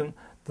collection,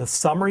 the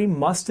summary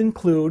must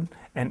include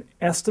an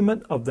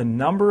estimate of the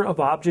number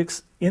of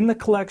objects in the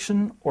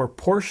collection or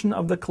portion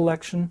of the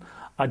collection,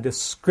 a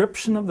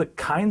description of the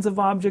kinds of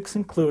objects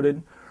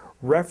included,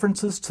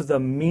 references to the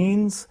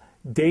means,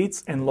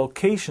 dates, and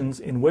locations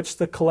in which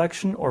the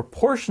collection or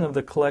portion of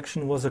the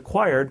collection was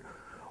acquired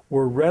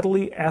were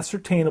readily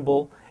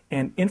ascertainable,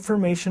 and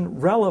information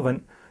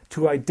relevant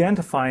to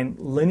identifying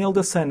lineal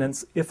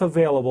descendants if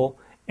available,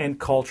 and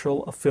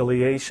cultural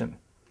affiliation."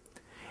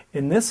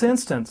 In this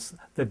instance,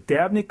 the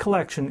Dabney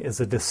collection is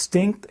a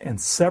distinct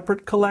and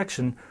separate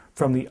collection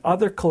from the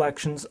other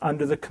collections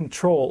under the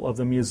control of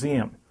the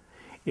museum.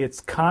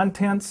 Its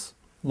contents,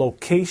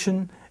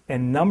 location,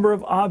 and number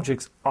of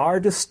objects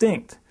are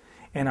distinct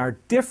and are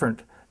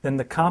different than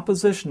the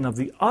composition of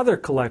the other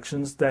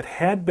collections that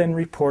had been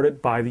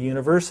reported by the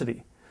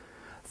university.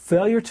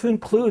 Failure to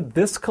include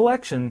this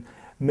collection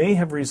may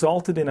have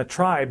resulted in a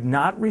tribe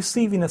not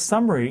receiving a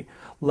summary,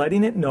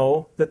 letting it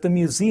know that the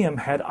museum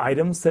had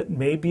items that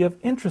may be of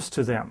interest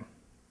to them.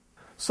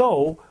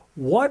 So,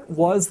 what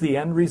was the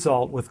end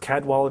result with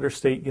Cadwalader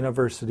State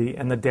University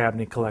and the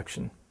Dabney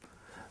collection?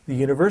 The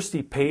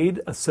university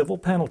paid a civil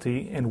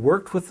penalty and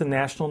worked with the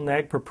National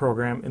NAGPRA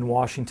program in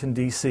Washington,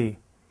 D.C.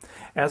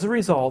 As a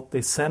result,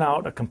 they sent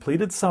out a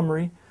completed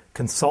summary,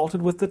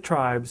 consulted with the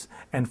tribes,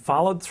 and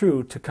followed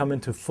through to come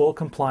into full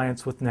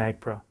compliance with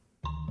NAGPRA.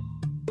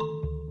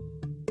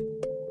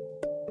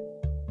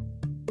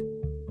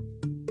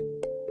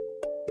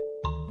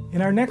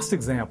 In our next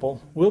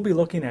example, we'll be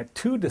looking at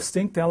two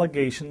distinct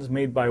allegations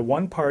made by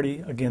one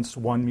party against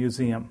one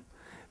museum.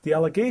 The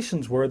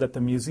allegations were that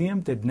the museum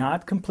did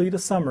not complete a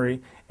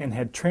summary and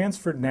had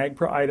transferred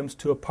NAGPRA items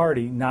to a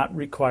party not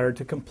required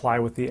to comply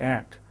with the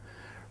Act.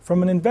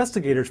 From an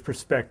investigator's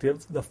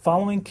perspective, the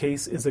following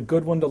case is a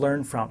good one to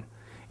learn from.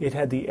 It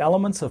had the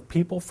elements of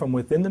people from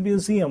within the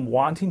museum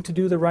wanting to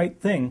do the right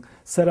thing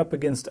set up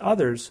against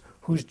others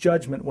whose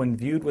judgment, when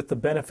viewed with the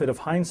benefit of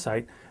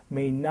hindsight,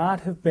 may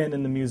not have been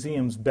in the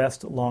museum's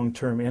best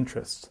long-term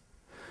interests.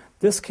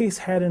 This case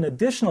had an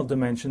additional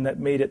dimension that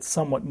made it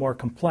somewhat more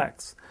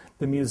complex.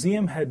 The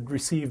museum had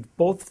received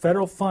both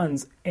federal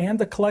funds and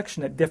the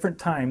collection at different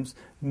times,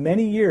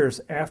 many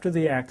years after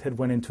the Act had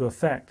went into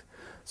effect.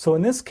 So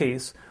in this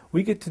case,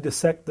 we get to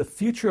dissect the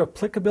future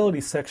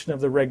applicability section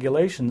of the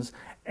regulations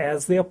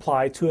as they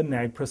apply to a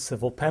NAGPRA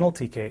civil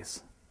penalty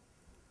case.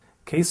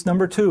 Case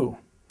number 2.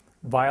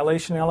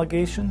 Violation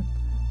allegation.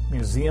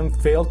 Museum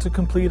failed to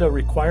complete a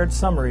required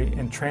summary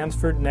and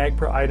transferred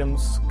NAGPRA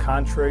items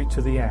contrary to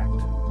the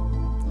Act.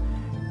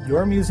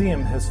 Your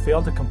museum has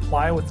failed to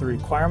comply with the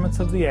requirements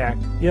of the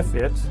Act if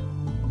it,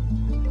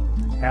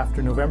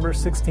 after November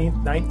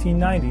 16,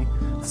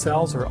 1990,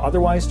 sells or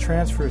otherwise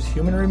transfers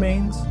human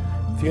remains,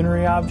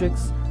 funerary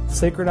objects,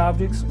 sacred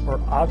objects,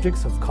 or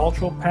objects of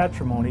cultural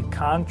patrimony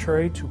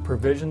contrary to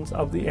provisions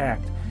of the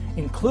Act,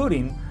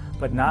 including,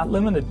 but not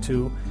limited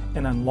to,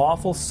 an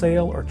unlawful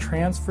sale or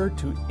transfer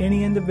to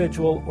any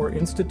individual or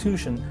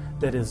institution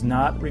that is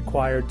not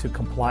required to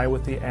comply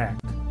with the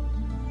Act.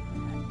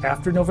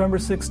 After November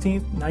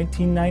 16,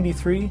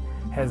 1993,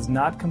 has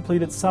not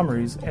completed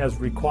summaries as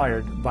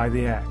required by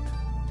the Act.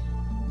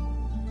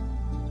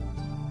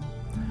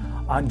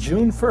 On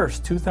June 1,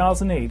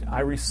 2008, I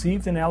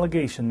received an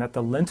allegation that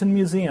the Linton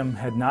Museum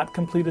had not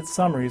completed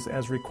summaries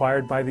as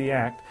required by the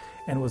Act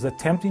and was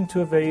attempting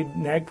to evade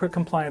NAGPRA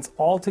compliance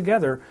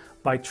altogether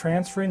by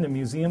transferring the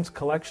museum's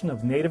collection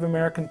of Native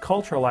American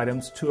cultural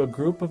items to a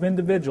group of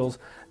individuals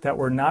that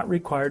were not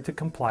required to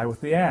comply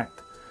with the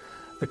Act.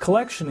 The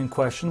collection in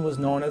question was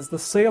known as the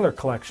Sailor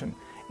Collection,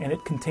 and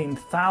it contained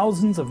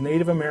thousands of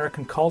Native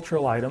American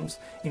cultural items,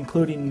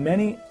 including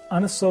many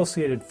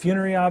unassociated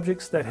funerary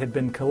objects that had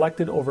been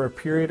collected over a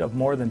period of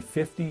more than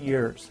 50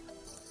 years.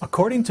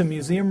 According to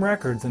museum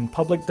records and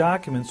public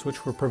documents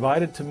which were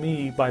provided to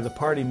me by the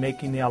party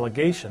making the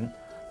allegation,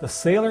 the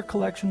Sailor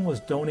Collection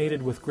was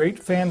donated with great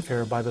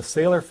fanfare by the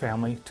Sailor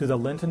family to the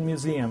Linton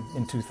Museum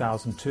in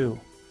 2002.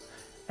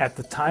 At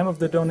the time of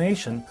the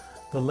donation,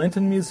 the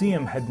Linton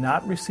Museum had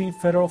not received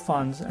federal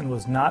funds and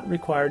was not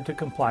required to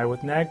comply with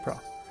NAGPRA.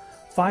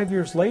 5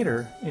 years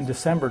later, in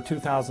December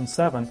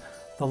 2007,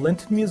 the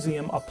Linton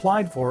Museum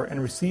applied for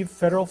and received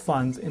federal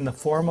funds in the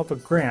form of a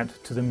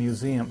grant to the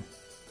museum.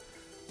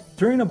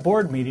 During a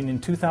board meeting in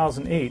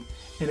 2008,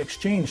 an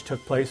exchange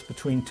took place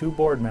between two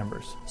board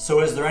members.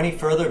 So is there any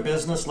further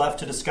business left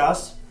to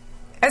discuss?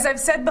 As I've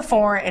said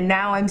before, and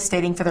now I'm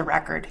stating for the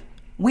record,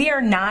 we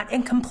are not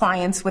in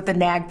compliance with the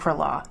NAGPRA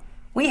law.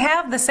 We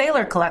have the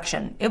Sailor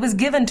Collection. It was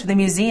given to the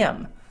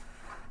museum.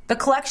 The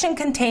collection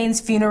contains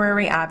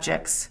funerary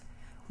objects.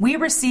 We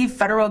received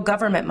federal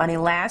government money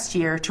last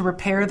year to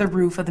repair the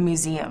roof of the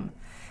museum.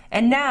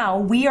 And now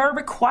we are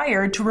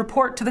required to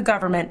report to the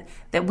government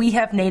that we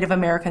have Native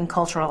American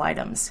cultural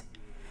items.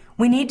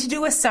 We need to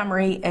do a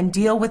summary and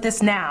deal with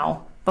this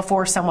now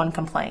before someone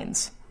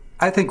complains.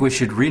 I think we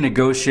should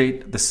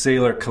renegotiate the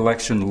Sailor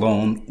Collection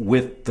loan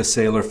with the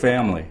Sailor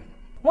family.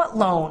 What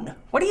loan?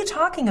 What are you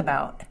talking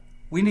about?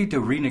 We need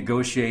to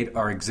renegotiate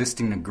our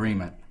existing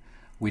agreement.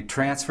 We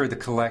transfer the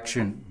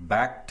collection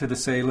back to the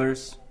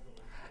Sailors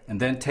and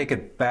then take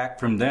it back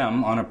from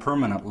them on a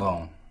permanent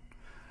loan.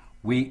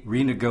 We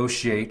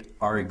renegotiate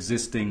our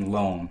existing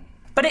loan.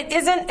 But it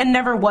isn't and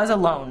never was a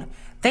loan.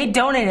 They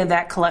donated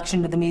that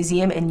collection to the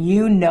museum and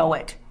you know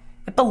it.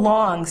 It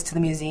belongs to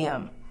the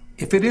museum.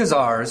 If it is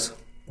ours,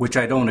 which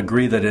I don't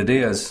agree that it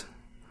is,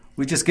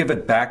 we just give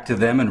it back to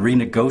them and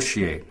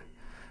renegotiate.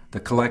 The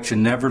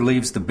collection never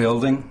leaves the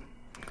building.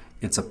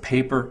 It's a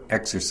paper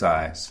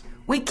exercise.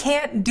 We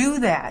can't do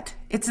that.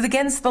 It's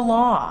against the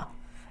law.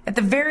 At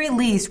the very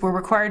least, we're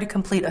required to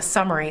complete a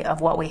summary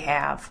of what we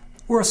have.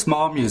 We're a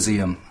small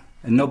museum,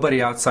 and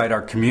nobody outside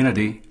our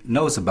community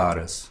knows about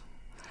us.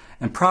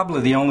 And probably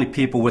the only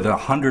people within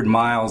 100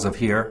 miles of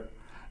here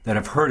that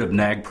have heard of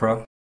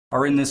NAGPRA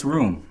are in this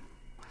room.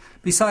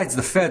 Besides,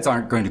 the feds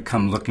aren't going to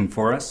come looking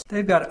for us.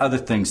 They've got other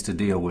things to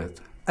deal with.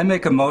 I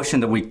make a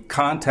motion that we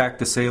contact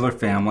the Sailor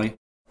family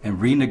and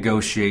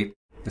renegotiate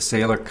the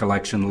Sailor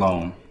Collection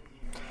loan.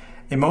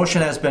 A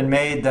motion has been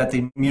made that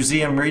the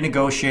museum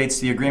renegotiates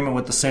the agreement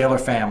with the Sailor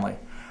family.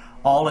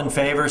 All in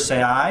favor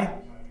say aye.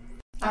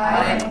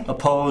 Aye.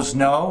 Opposed,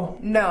 no.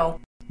 No.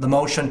 The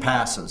motion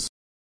passes.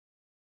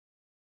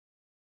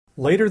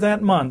 Later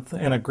that month,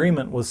 an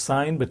agreement was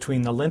signed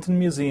between the Linton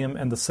Museum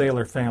and the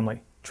Saylor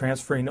family,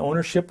 transferring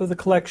ownership of the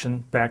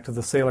collection back to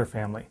the Saylor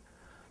family.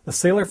 The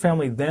Saylor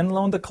family then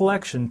loaned the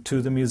collection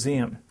to the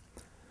museum.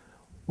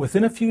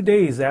 Within a few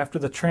days after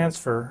the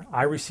transfer,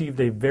 I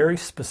received a very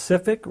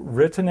specific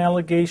written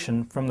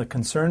allegation from the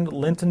concerned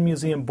Linton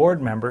Museum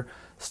board member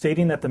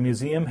stating that the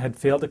museum had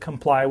failed to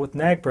comply with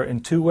NAGPRA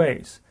in two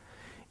ways.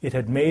 It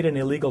had made an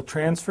illegal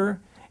transfer,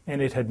 and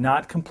it had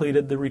not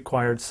completed the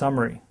required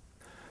summary.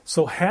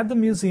 So had the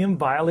museum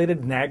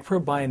violated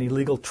NAGPRA by an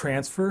illegal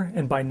transfer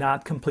and by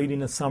not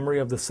completing a summary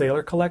of the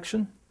Saylor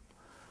collection?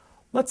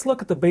 Let's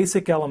look at the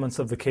basic elements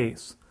of the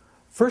case.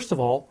 First of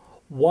all,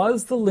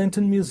 was the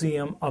Linton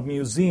Museum a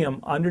museum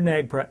under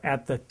NAGPRA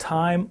at the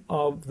time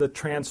of the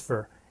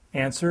transfer?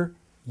 Answer,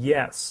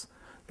 yes.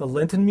 The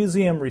Linton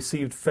Museum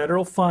received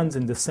federal funds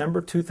in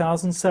December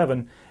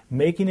 2007,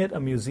 making it a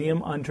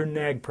museum under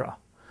NAGPRA.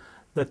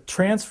 The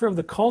transfer of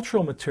the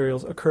cultural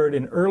materials occurred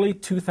in early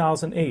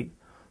 2008,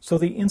 so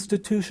the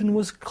institution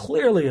was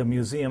clearly a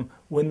museum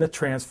when the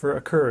transfer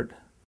occurred.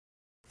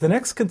 The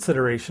next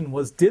consideration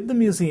was, did the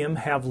museum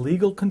have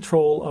legal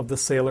control of the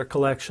Saylor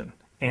collection?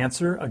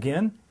 Answer,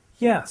 again,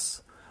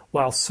 yes.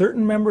 While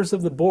certain members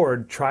of the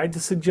board tried to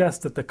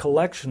suggest that the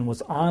collection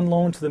was on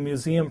loan to the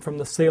museum from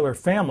the Saylor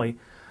family,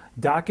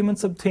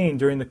 documents obtained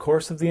during the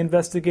course of the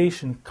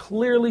investigation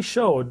clearly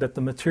showed that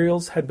the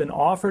materials had been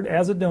offered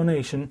as a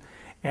donation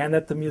and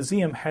that the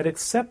museum had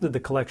accepted the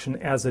collection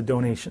as a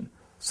donation.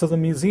 So the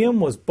museum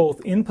was both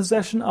in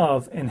possession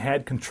of and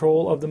had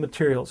control of the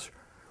materials.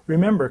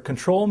 Remember,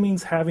 control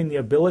means having the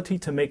ability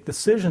to make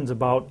decisions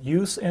about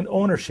use and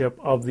ownership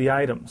of the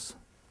items.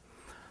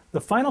 The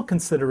final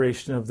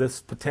consideration of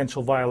this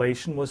potential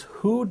violation was,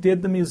 who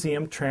did the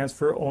museum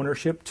transfer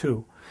ownership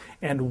to,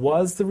 and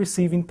was the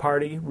receiving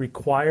party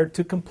required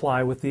to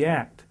comply with the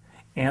act?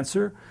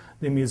 Answer,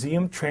 the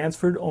museum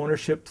transferred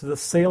ownership to the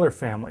Saylor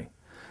family.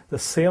 The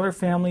Saylor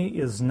family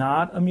is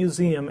not a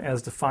museum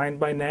as defined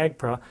by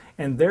NAGPRA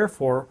and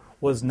therefore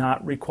was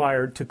not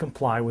required to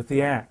comply with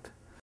the act.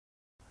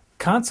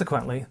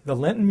 Consequently, the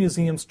Linton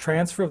Museum's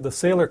transfer of the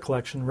Saylor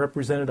collection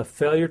represented a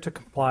failure to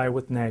comply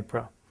with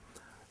NAGPRA.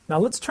 Now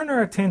let's turn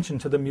our attention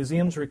to the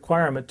museum's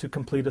requirement to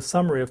complete a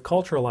summary of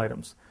cultural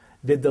items.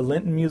 Did the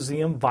Linton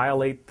Museum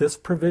violate this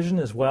provision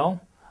as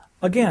well?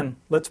 Again,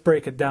 let's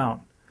break it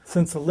down.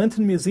 Since the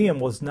Linton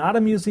Museum was not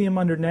a museum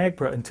under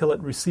NAGPRA until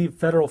it received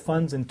federal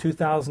funds in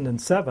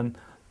 2007,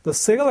 the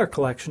Saylor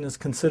collection is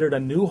considered a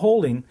new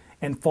holding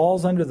and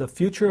falls under the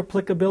future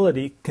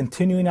applicability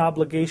continuing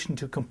obligation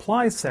to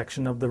comply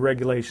section of the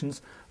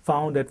regulations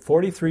found at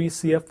 43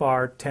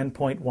 CFR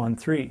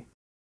 10.13.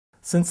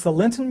 Since the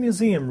Linton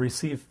Museum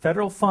received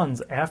federal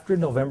funds after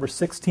November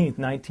 16,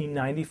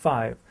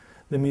 1995,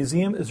 the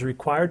museum is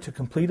required to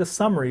complete a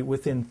summary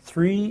within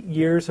 3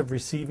 years of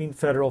receiving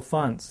federal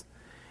funds.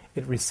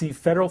 It received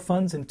federal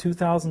funds in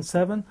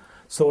 2007,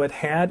 so it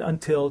had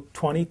until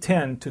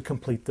 2010 to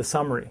complete the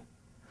summary.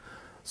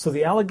 So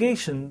the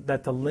allegation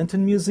that the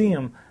Linton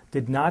Museum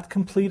did not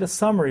complete a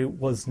summary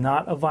was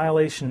not a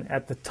violation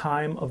at the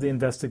time of the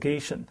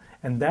investigation,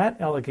 and that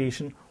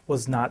allegation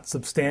was not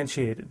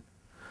substantiated.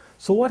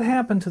 So what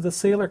happened to the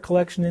Saylor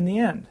collection in the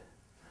end?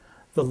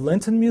 The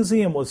Linton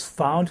Museum was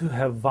found to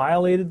have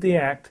violated the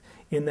act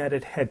in that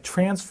it had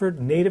transferred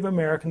Native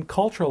American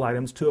cultural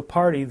items to a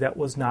party that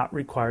was not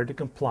required to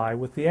comply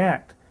with the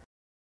act.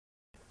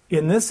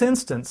 In this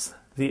instance,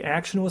 the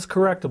action was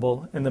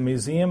correctable, and the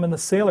museum and the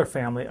Saylor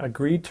family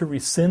agreed to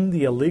rescind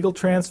the illegal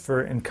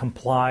transfer and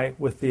comply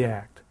with the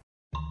act.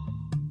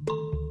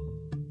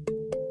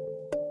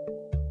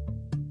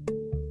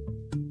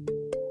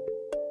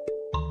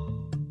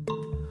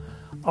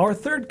 Our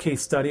third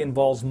case study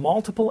involves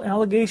multiple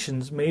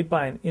allegations made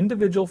by an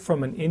individual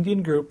from an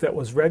Indian group that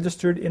was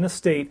registered in a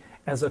state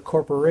as a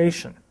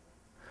corporation.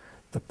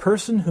 The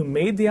person who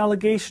made the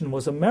allegation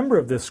was a member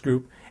of this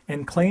group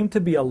and claimed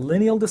to be a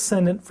lineal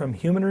descendant from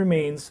human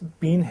remains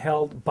being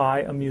held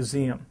by a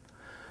museum.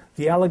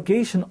 The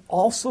allegation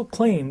also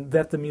claimed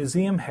that the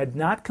museum had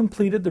not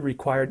completed the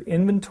required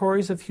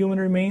inventories of human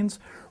remains,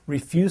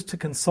 refused to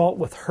consult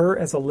with her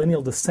as a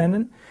lineal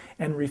descendant,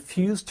 and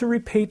refused to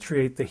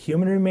repatriate the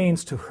human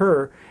remains to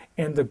her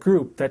and the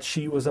group that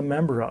she was a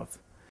member of.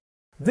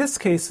 This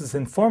case is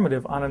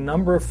informative on a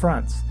number of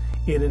fronts.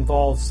 It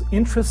involves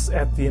interests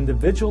at the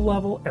individual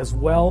level as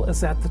well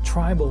as at the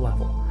tribal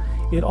level.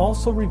 It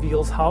also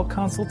reveals how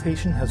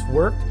consultation has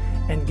worked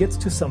and gets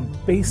to some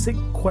basic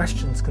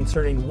questions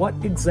concerning what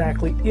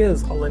exactly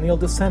is a lineal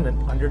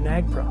descendant under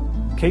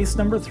NAGPRA. Case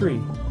number 3,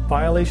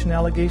 violation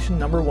allegation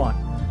number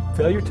 1,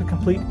 failure to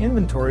complete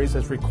inventories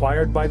as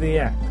required by the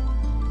Act.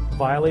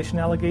 Violation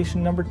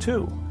allegation number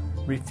 2,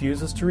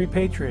 refuses to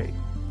repatriate.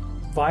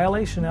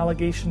 Violation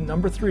allegation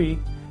number 3,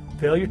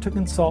 failure to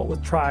consult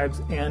with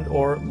tribes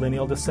and/or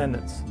lineal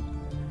descendants.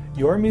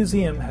 Your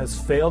museum has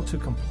failed to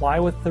comply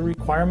with the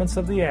requirements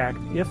of the Act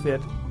if it,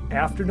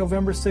 after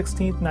November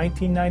 16,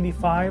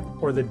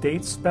 1995, or the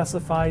date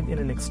specified in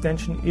an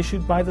extension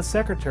issued by the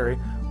Secretary,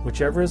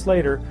 whichever is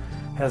later,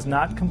 has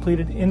not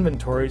completed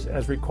inventories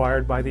as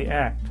required by the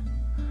Act.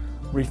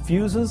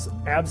 refuses,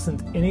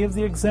 absent any of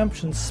the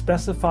exemptions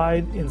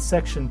specified in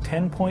Section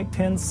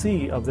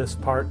 10.10c of this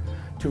part,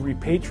 to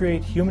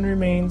repatriate human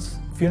remains,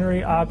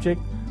 funerary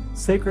object,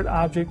 sacred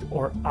object,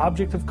 or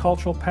object of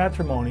cultural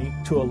patrimony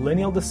to a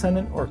lineal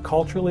descendant or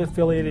culturally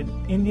affiliated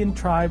Indian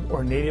tribe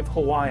or native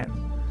Hawaiian.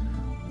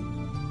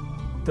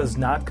 Does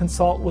not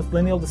consult with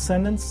lineal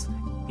descendants,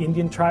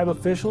 Indian tribe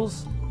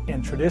officials,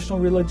 and traditional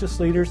religious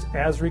leaders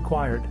as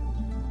required.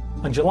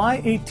 On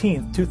July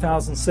 18,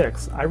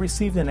 2006, I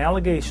received an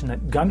allegation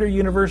that Gundar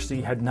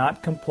University had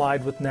not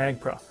complied with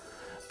NAGPRA.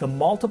 The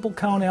multiple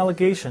count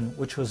allegation,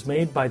 which was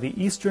made by the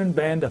Eastern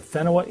Band of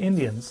Fenua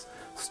Indians,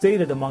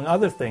 stated, among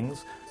other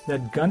things,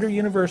 that Gundar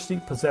University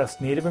possessed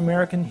Native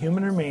American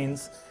human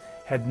remains,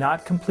 had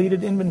not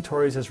completed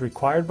inventories as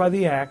required by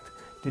the Act,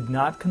 did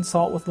not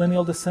consult with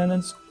lineal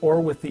descendants or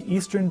with the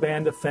Eastern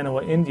Band of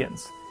Fenua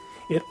Indians.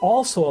 It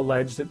also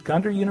alleged that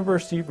Gundar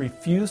University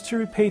refused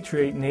to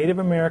repatriate Native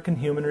American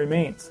human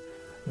remains.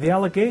 The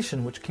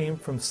allegation, which came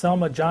from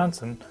Selma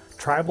Johnson,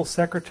 Tribal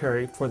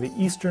Secretary for the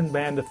Eastern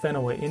Band of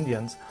Fenua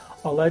Indians,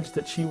 alleged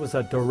that she was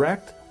a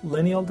direct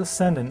lineal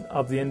descendant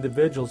of the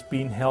individuals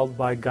being held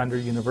by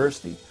Gundar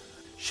University.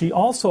 She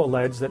also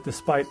alleged that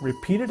despite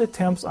repeated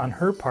attempts on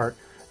her part,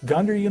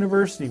 Gundar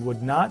University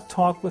would not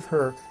talk with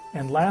her,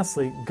 and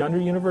lastly,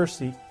 Gundar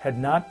University had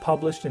not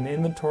published an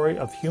inventory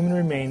of human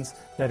remains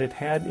that it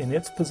had in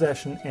its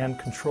possession and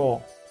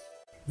control.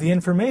 The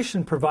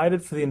information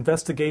provided for the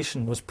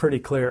investigation was pretty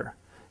clear.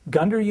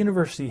 Gundar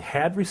University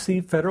had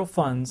received federal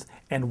funds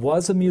and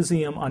was a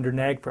museum under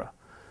NAGPRA.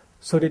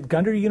 So did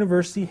Gundar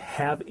University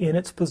have in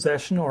its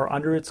possession or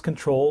under its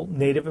control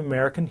Native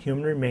American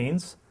human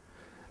remains?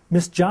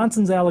 Miss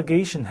Johnson's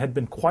allegation had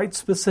been quite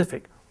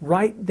specific,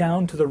 right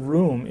down to the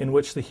room in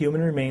which the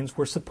human remains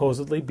were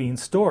supposedly being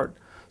stored,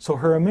 so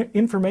her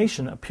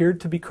information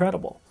appeared to be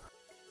credible.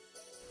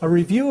 A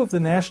review of the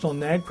National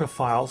NAGPRA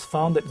files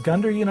found that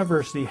Gundar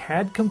University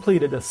had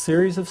completed a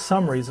series of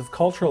summaries of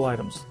cultural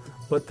items,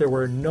 but there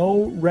were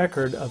no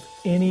record of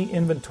any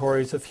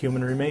inventories of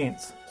human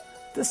remains.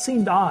 This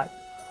seemed odd.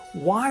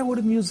 Why would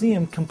a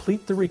museum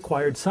complete the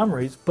required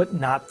summaries but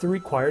not the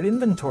required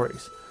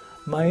inventories?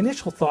 My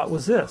initial thought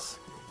was this: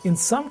 in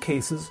some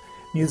cases,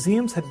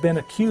 museums had been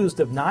accused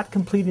of not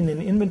completing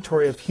an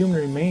inventory of human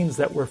remains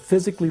that were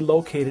physically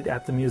located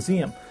at the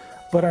museum,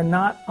 but are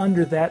not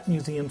under that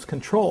museum's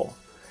control.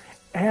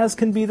 As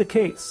can be the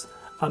case,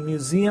 a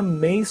museum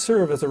may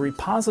serve as a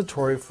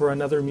repository for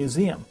another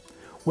museum.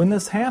 When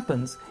this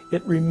happens,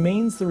 it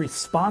remains the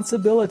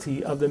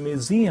responsibility of the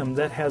museum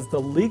that has the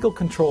legal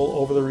control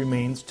over the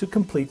remains to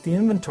complete the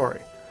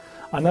inventory.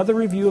 Another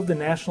review of the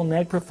National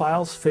NAGPRA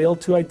files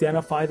failed to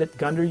identify that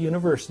Gundar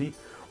University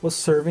was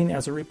serving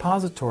as a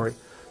repository,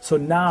 so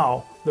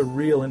now the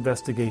real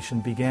investigation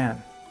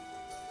began.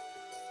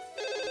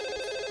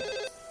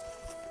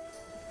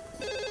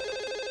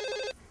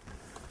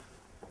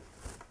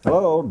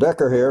 Hello,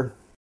 Decker here.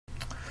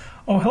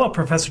 Oh, hello,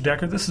 Professor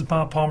Decker. This is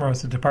Bob Palmer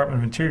with the Department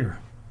of Interior.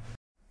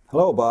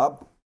 Hello,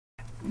 Bob.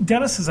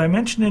 Dennis, as I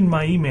mentioned in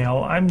my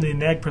email, I'm the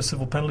NAGPRA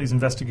Civil Penalties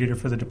Investigator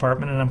for the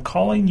department, and I'm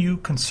calling you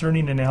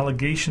concerning an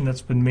allegation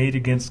that's been made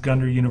against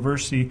Gundar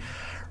University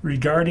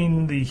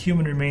regarding the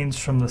human remains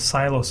from the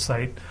silo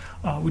site.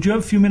 Would you have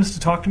a few minutes to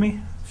talk to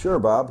me? Sure,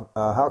 Bob.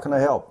 How can I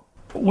help?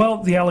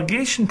 Well, the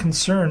allegation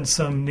concerns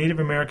some Native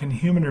American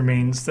human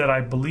remains that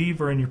I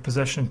believe are in your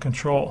possession and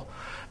control.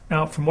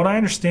 Now, from what I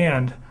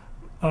understand,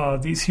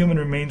 these human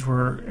remains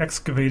were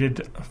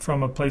excavated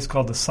from a place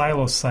called the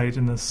Silo Site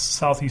in the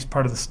southeast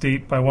part of the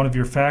state by one of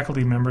your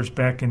faculty members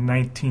back in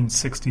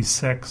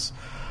 1966.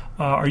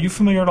 Are you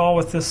familiar at all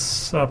with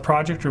this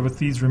project or with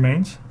these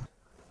remains?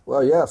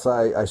 Well, yes,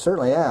 I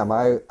certainly am.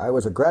 I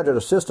was a graduate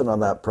assistant on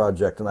that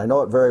project, and I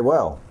know it very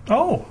well.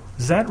 Oh,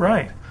 is that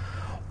right?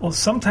 Well,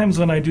 sometimes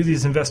when I do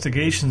these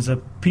investigations, the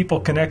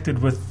people connected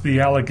with the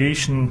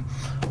allegation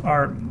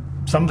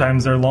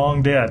sometimes they're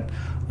long dead.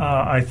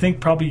 I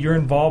think probably your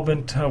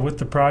involvement with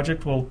the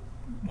project will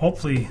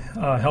hopefully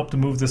help to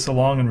move this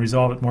along and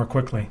resolve it more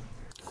quickly.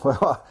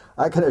 Well,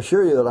 I can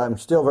assure you that I'm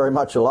still very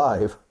much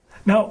alive.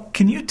 Now,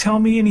 can you tell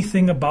me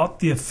anything about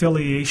the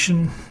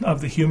affiliation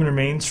of the human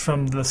remains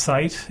from the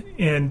site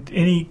and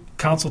any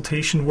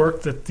consultation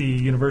work that the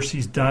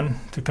university's done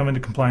to come into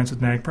compliance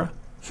with NAGPRA?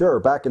 Sure.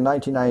 Back in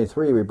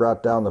 1993, we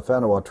brought down the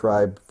Fenua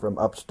tribe from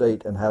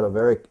upstate and had a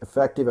very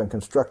effective and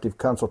constructive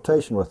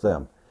consultation with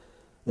them.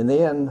 In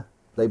the end,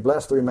 they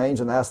blessed the remains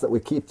and asked that we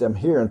keep them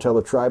here until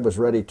the tribe was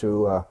ready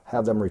to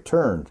have them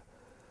returned.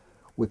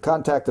 We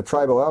contact the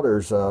tribal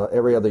elders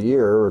every other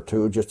year or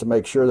two just to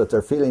make sure that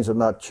their feelings have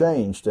not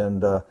changed,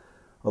 and well,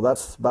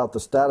 that's about the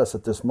status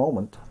at this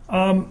moment.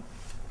 I'm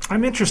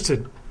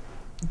interested.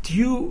 Do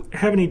you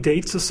have any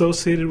dates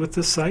associated with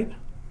this site?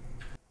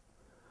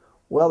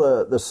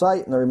 Well, the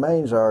site and the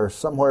remains are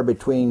somewhere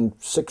between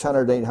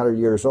 600 and 800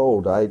 years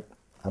old. I'm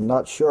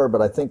not sure,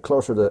 but I think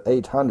closer to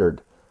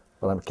 800,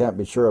 but I can't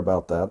be sure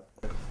about that.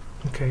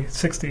 Okay,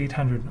 600 to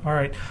 800. All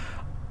right.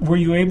 Were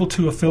you able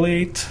to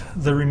affiliate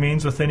the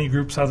remains with any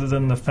groups other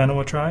than the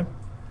Fenua tribe?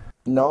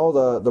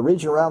 No, the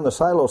region around the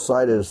silo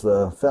site is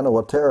the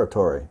Fenua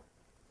territory.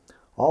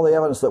 All the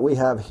evidence that we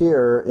have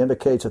here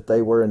indicates that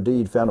they were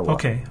indeed Fenua.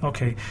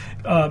 Okay.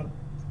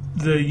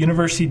 The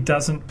university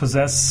doesn't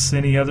possess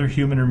any other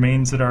human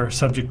remains that are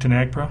subject to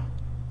NAGPRA?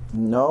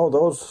 No,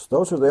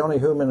 those are the only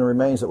human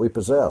remains that we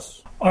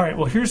possess. All right,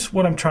 well, here's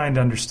what I'm trying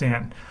to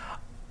understand.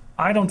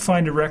 I don't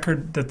find a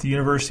record that the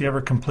university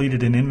ever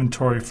completed an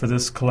inventory for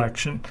this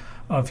collection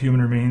of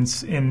human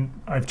remains. And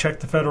I've checked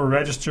the Federal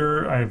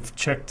Register, I've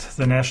checked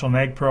the National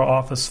NAGPRA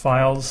office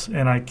files,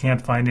 and I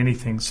can't find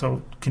anything.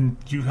 So can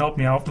you help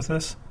me out with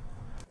this?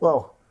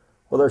 Well,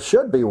 there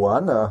should be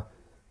one.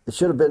 It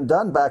should have been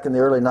done back in the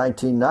early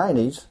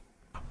 1990s.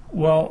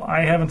 Well,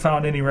 I haven't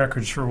found any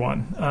records for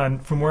one.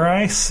 From where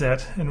I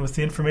sit, and with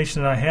the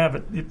information that I have,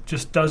 it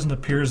just doesn't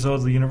appear as though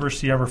the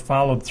university ever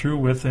followed through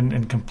with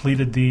and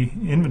completed the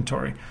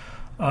inventory.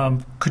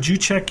 Could you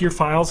check your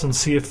files and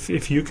see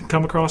if you can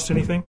come across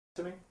anything?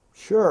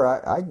 Sure,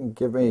 I can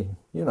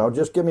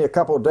just give me a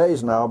couple of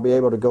days and I'll be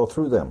able to go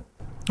through them.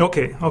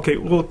 Okay.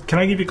 Well, can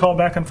I give you a call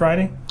back on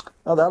Friday?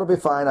 Oh, that'll be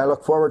fine. I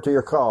look forward to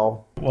your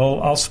call.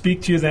 Well, I'll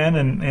speak to you then,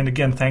 and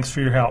again, thanks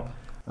for your help.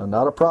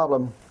 Not a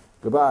problem.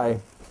 Goodbye.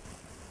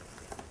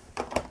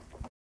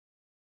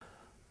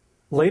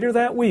 Later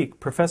that week,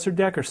 Professor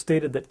Decker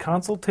stated that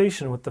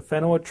consultation with the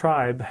Fenua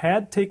tribe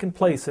had taken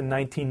place in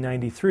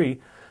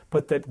 1993,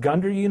 but that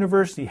Gundry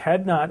University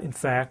had not, in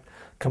fact,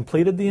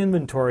 completed the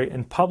inventory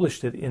and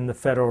published it in the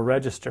Federal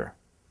Register.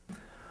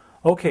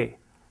 Okay,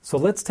 so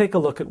let's take a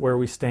look at where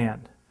we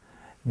stand.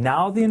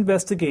 Now the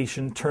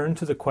investigation turned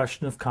to the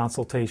question of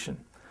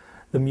consultation.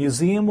 The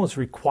museum was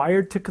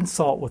required to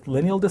consult with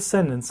lineal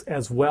descendants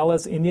as well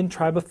as Indian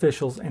tribe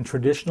officials and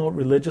traditional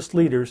religious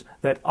leaders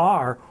that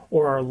are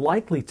or are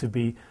likely to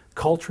be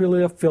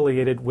culturally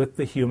affiliated with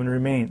the human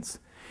remains.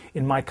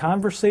 In my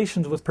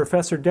conversations with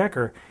Professor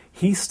Decker,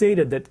 he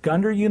stated that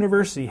Gundry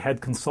University had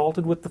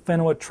consulted with the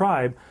Fenua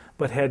tribe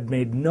but had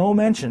made no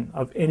mention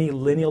of any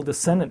lineal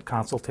descendant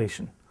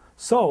consultation.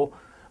 So,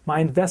 my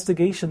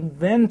investigation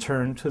then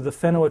turned to the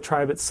Fenua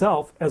tribe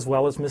itself, as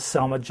well as Miss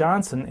Selma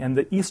Johnson and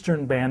the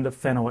Eastern Band of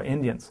Fenua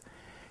Indians.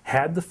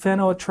 Had the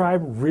Fenua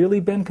tribe really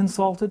been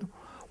consulted?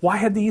 Why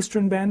had the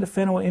Eastern Band of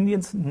Fenua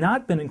Indians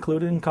not been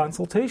included in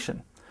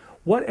consultation?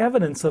 What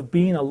evidence of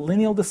being a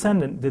lineal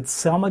descendant did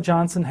Selma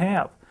Johnson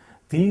have?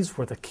 These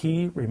were the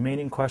key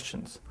remaining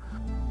questions.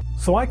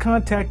 So I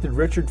contacted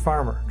Richard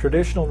Farmer,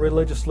 traditional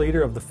religious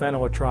leader of the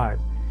Fenua tribe.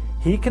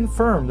 He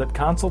confirmed that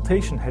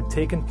consultation had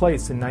taken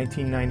place in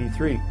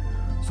 1993,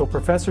 so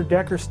Professor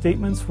Decker's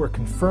statements were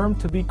confirmed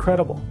to be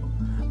credible.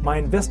 My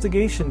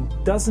investigation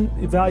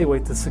doesn't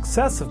evaluate the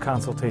success of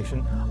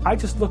consultation, I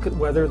just look at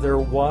whether there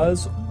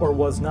was or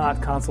was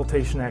not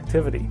consultation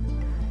activity.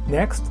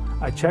 Next,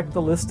 I checked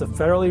the list of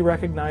federally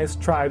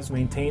recognized tribes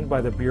maintained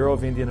by the Bureau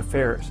of Indian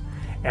Affairs.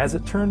 As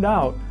it turned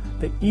out,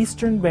 the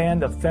Eastern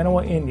Band of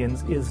Fenua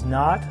Indians is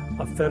not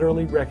a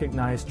federally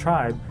recognized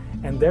tribe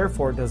and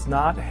therefore does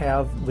not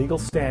have legal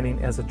standing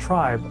as a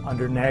tribe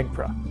under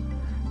NAGPRA.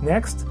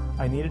 Next,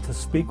 I needed to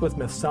speak with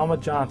Miss Selma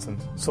Johnson,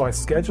 so I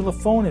scheduled a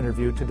phone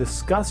interview to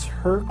discuss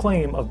her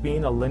claim of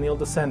being a lineal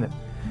descendant.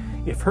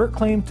 If her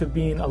claim to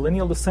being a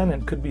lineal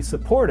descendant could be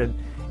supported,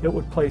 it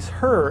would place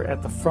her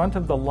at the front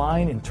of the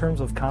line in terms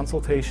of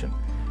consultation.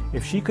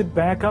 If she could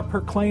back up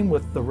her claim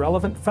with the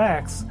relevant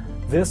facts,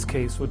 this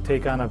case would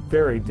take on a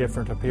very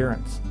different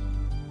appearance.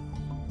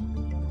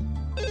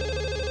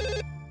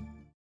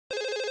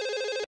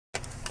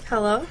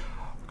 Hello?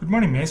 Good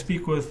morning. May I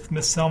speak with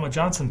Miss Selma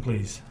Johnson,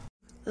 please?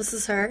 This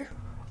is her.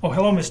 Oh,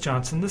 hello, Miss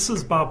Johnson. This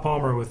is Bob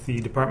Palmer with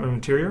the Department of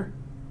Interior.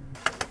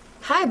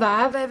 Hi,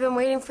 Bob. I've been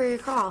waiting for your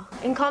call.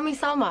 And call me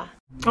Selma.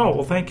 Oh,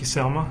 well, thank you,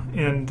 Selma.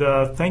 And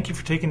thank you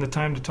for taking the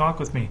time to talk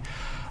with me.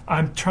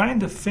 I'm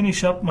trying to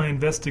finish up my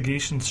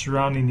investigation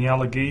surrounding the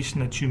allegation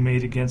that you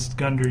made against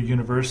Gundry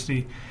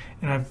University,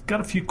 and I've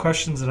got a few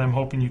questions that I'm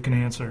hoping you can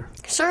answer.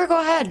 Sure,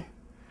 go ahead.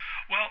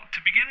 Well, to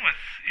begin with,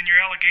 in your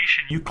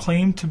allegation, you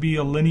claim to be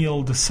a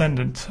lineal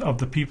descendant of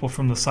the people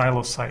from the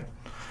silo site.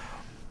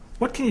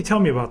 What can you tell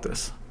me about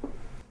this?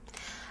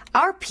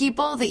 Our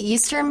people, the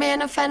Eastern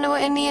Band of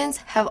Fenua Indians,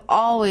 have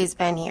always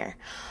been here.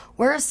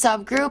 We're a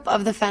subgroup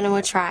of the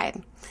Fenua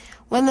tribe.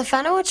 When the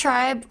Fenua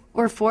tribe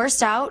were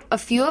forced out, a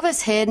few of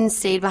us hid and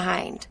stayed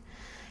behind.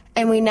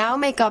 And we now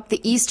make up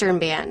the Eastern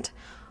Band.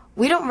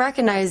 We don't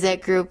recognize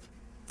that group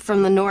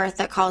from the north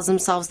that calls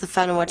themselves the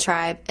Fenua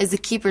tribe as the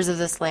keepers of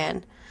this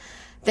land.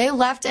 They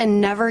left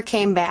and never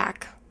came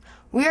back.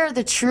 We are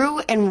the true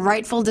and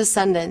rightful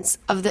descendants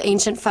of the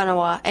ancient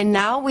Fenua, and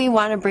now we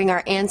want to bring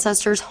our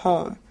ancestors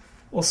home.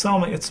 Well,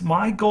 Selma, it's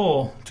my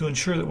goal to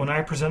ensure that when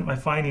I present my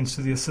findings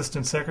to the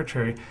Assistant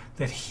Secretary,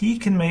 that he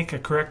can make a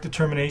correct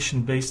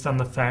determination based on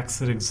the facts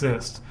that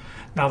exist.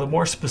 Now, the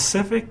more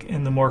specific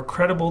and the more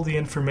credible the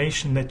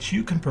information that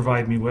you can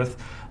provide me with,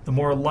 the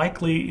more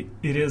likely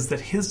it is that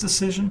his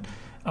decision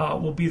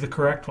will be the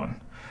correct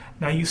one.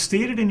 Now, you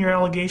stated in your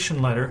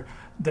allegation letter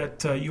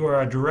that you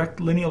are a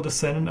direct lineal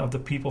descendant of the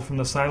people from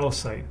the silo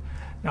site.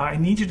 Now, I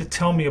need you to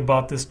tell me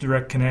about this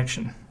direct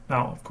connection.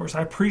 Now, of course,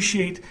 I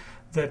appreciate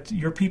that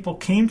your people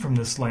came from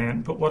this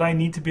land, but what I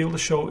need to be able to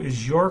show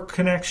is your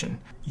connection.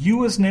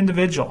 You as an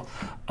individual,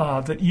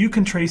 that you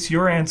can trace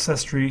your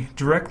ancestry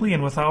directly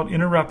and without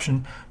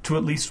interruption to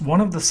at least one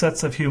of the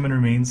sets of human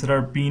remains that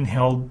are being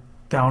held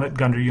down at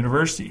Gundry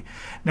University.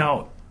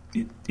 Now,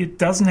 it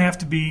doesn't have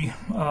to be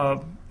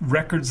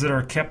records that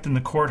are kept in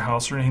the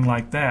courthouse or anything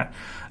like that.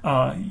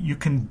 You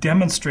can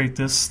demonstrate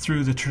this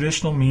through the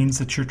traditional means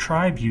that your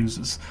tribe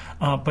uses,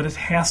 but it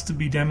has to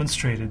be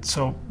demonstrated.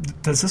 So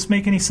does this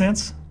make any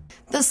sense?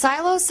 The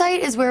silo site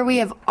is where we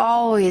have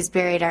always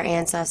buried our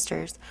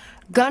ancestors.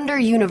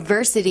 Gundry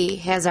University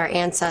has our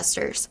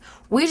ancestors.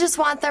 We just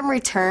want them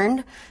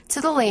returned to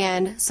the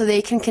land so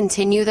they can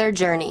continue their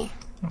journey.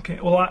 Okay,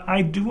 well,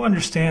 I do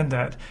understand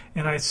that,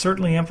 and I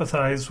certainly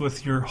empathize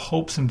with your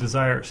hopes and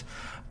desires.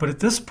 But at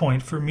this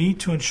point, for me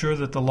to ensure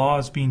that the law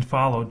is being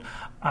followed,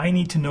 I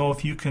need to know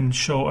if you can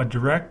show a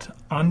direct,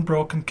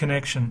 unbroken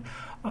connection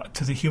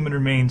to the human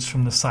remains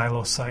from the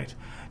silo site.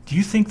 Do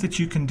you think that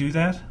you can do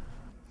that?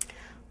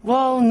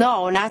 Well,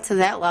 no, not to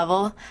that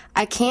level.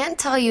 I can't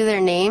tell you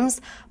their names,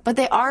 but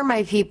they are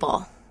my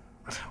people.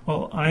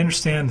 Well, I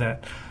understand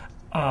that.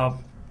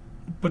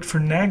 But for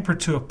NAGPRA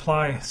to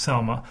apply,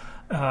 Selma,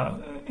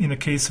 in a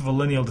case of a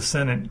lineal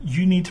descendant,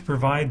 you need to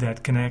provide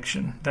that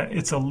connection. That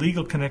it's a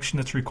legal connection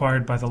that's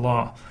required by the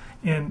law.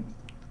 And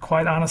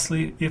quite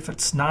honestly, if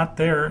it's not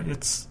there,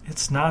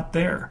 it's not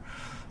there.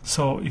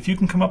 So if you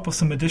can come up with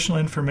some additional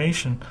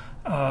information,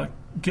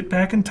 get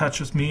back in touch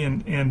with me,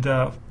 and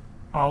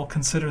I'll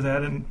consider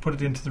that and put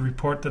it into the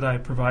report that I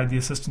provide the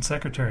Assistant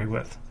Secretary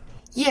with.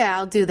 Yeah,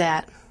 I'll do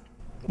that.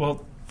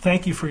 Well,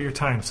 thank you for your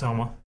time,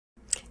 Selma.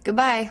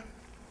 Goodbye.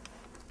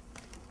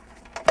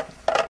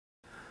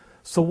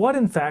 So what,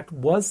 in fact,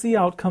 was the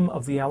outcome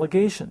of the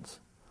allegations?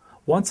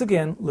 Once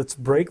again, let's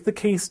break the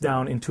case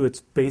down into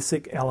its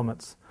basic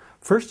elements.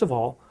 First of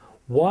all,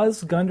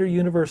 was Gundry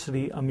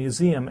University a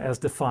museum as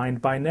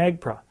defined by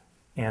NAGPRA?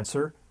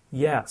 Answer,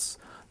 yes.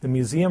 The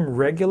museum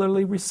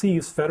regularly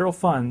receives federal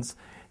funds,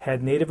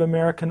 had Native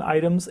American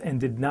items, and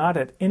did not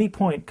at any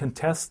point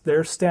contest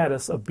their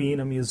status of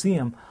being a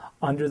museum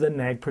under the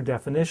NAGPRA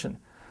definition.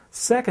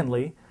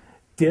 Secondly,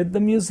 did the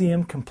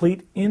museum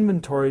complete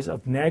inventories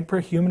of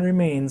NAGPRA human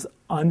remains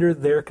under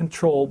their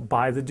control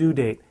by the due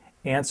date?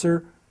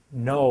 Answer,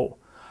 no.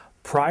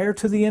 Prior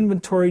to the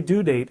inventory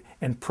due date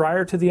and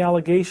prior to the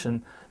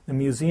allegation, the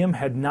museum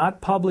had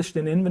not published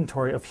an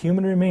inventory of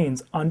human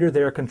remains under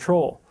their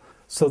control.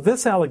 So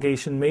this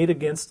allegation made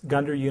against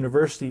Gundry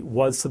University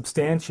was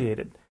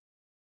substantiated.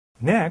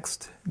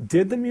 Next,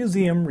 did the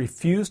museum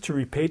refuse to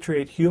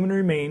repatriate human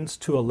remains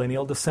to a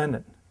lineal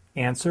descendant?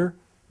 Answer,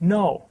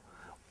 no.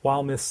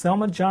 While Miss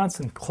Selma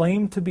Johnson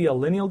claimed to be a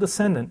lineal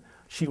descendant,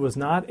 she was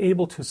not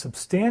able to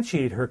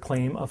substantiate her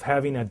claim of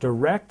having a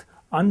direct,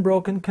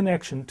 unbroken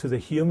connection to the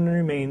human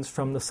remains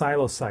from the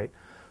silo site,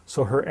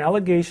 so her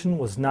allegation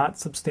was not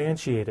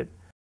substantiated.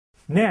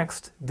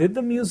 Next, did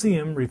the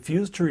museum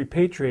refuse to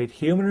repatriate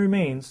human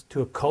remains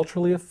to a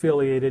culturally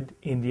affiliated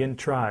Indian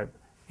tribe?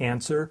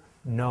 Answer,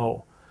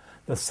 no.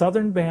 The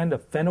southern band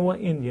of Fenua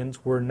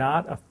Indians were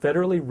not a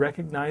federally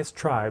recognized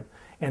tribe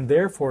and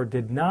therefore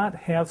did not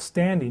have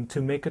standing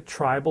to make a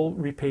tribal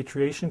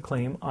repatriation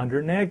claim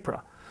under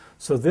NAGPRA,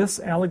 so this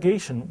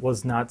allegation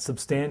was not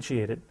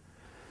substantiated.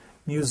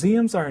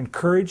 Museums are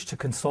encouraged to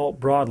consult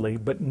broadly,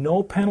 but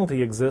no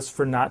penalty exists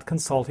for not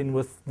consulting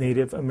with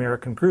Native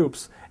American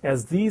groups,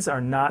 as these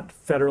are not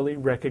federally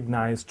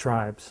recognized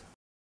tribes.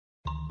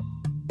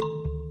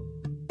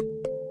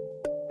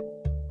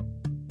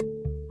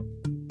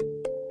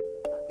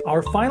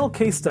 Our final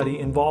case study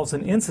involves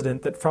an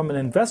incident that, from an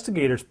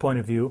investigator's point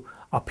of view,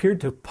 appeared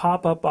to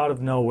pop up out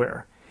of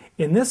nowhere.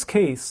 In this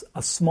case,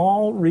 a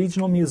small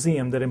regional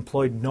museum that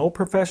employed no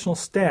professional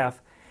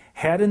staff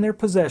had in their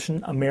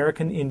possession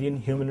American Indian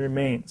human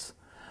remains.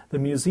 The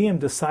museum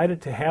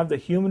decided to have the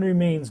human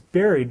remains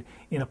buried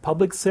in a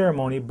public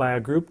ceremony by a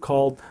group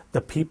called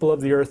the People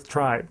of the Earth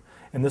Tribe,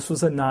 and this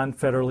was a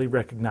non-federally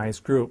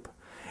recognized group.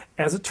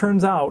 As it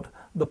turns out,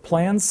 the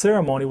planned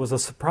ceremony was a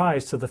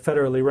surprise to the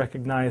federally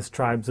recognized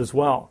tribes as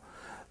well.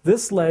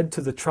 This led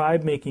to the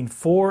tribe making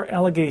 4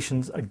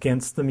 allegations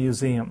against the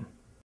museum.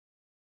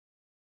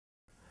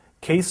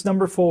 Case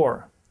number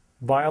 4.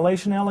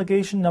 Violation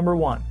allegation number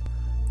 1.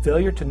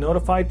 Failure to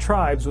notify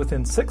tribes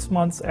within 6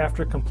 months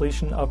after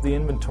completion of the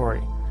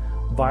inventory.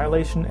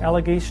 Violation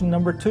allegation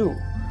number 2.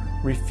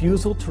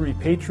 Refusal to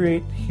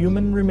repatriate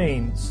human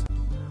remains.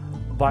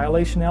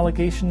 Violation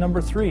allegation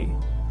number 3.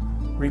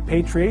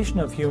 Repatriation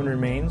of human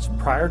remains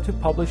prior to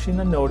publishing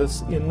a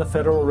notice in the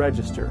Federal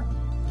Register.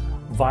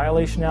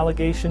 Violation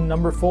allegation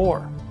number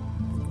 4.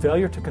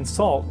 Failure to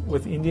consult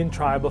with Indian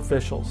tribe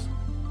officials.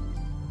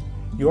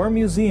 Your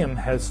museum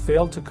has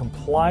failed to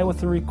comply with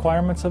the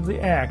requirements of the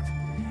Act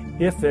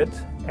if it,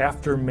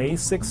 after May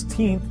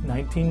 16,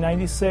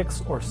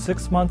 1996, or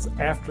 6 months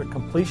after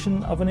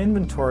completion of an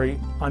inventory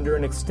under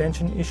an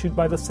extension issued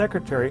by the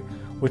Secretary,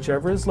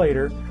 whichever is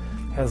later,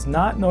 has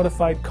not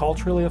notified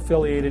culturally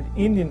affiliated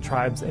Indian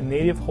tribes and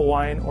Native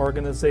Hawaiian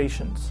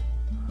organizations.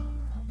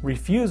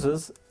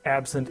 Refuses,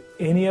 absent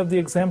any of the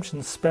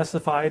exemptions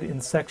specified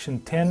in Section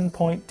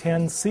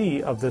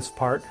 10.10c of this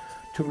part,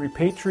 to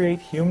repatriate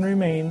human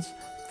remains,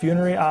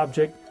 funerary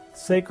object,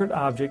 sacred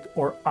object,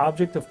 or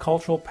object of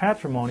cultural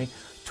patrimony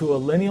to a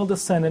lineal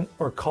descendant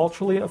or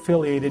culturally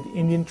affiliated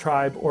Indian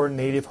tribe or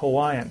native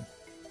Hawaiian.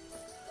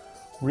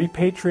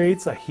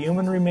 Repatriates a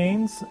human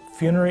remains,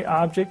 funerary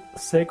object,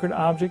 sacred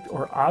object,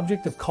 or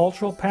object of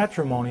cultural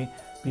patrimony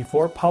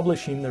before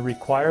publishing the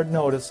required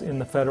notice in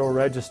the Federal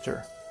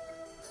Register.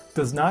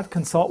 Does not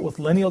consult with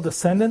lineal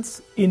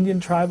descendants, Indian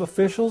tribe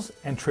officials,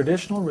 and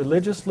traditional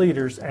religious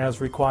leaders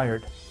as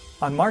required.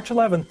 On March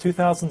 11,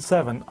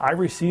 2007, I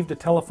received a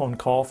telephone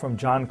call from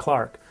John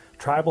Clark,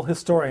 tribal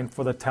historian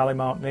for the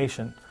Talimount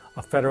Nation,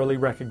 a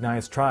federally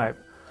recognized tribe.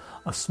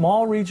 A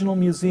small regional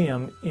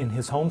museum in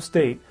his home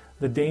state,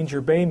 the Danger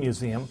Bay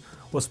Museum,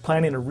 was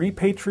planning a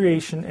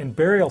repatriation and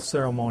burial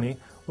ceremony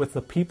with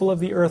the People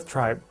of the Earth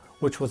tribe,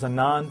 which was a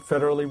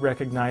non-federally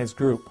recognized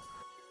group.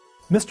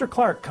 Mr.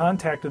 Clark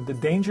contacted the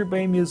Danger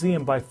Bay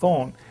Museum by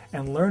phone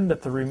and learned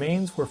that the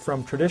remains were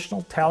from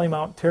traditional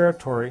Talimount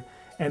territory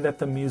and that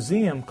the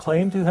museum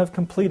claimed to have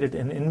completed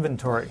an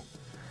inventory.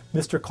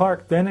 Mr.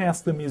 Clark then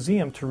asked the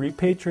museum to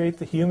repatriate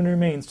the human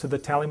remains to the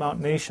Talimount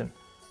Nation.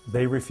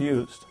 They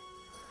refused.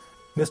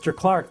 Mr.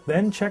 Clark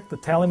then checked the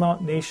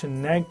Talimount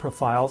Nation NAGPRA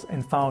files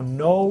and found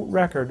no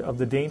record of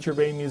the Danger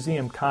Bay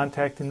Museum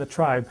contacting the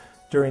tribe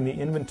during the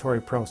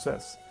inventory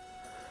process.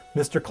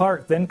 Mr.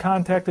 Clark then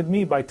contacted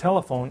me by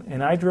telephone,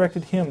 and I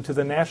directed him to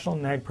the National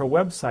NAGPRA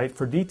website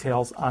for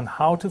details on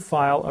how to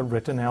file a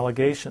written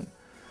allegation.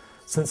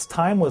 Since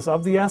time was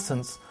of the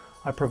essence,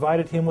 I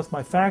provided him with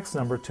my fax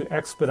number to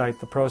expedite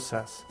the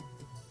process.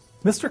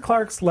 Mr.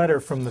 Clark's letter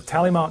from the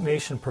Talimount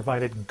Nation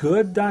provided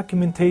good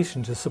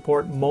documentation to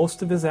support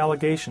most of his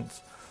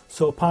allegations,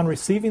 so upon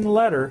receiving the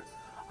letter,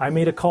 I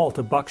made a call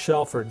to Buck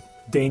Shelford,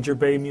 Danger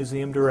Bay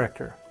Museum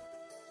Director.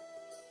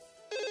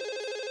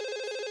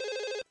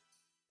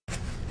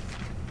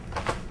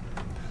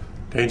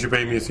 Danger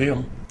Bay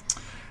Museum.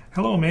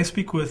 Hello, may I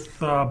speak with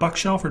Buck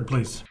Shelford,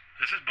 please?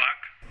 This is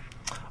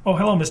Buck. Oh,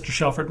 hello, Mr.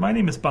 Shelford. My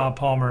name is Bob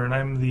Palmer, and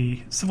I'm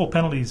the Civil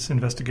Penalties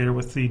Investigator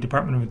with the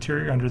Department of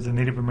Interior under the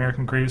Native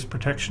American Graves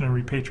Protection and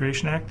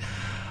Repatriation Act.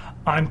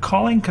 I'm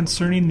calling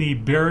concerning the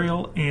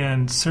burial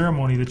and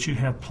ceremony that you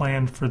have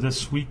planned for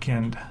this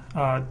weekend.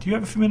 Do you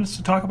have a few minutes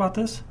to talk about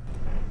this?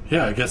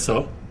 Yeah, I guess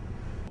so.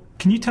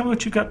 Can you tell me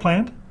what you've got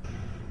planned?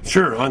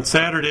 Sure. On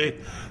Saturday,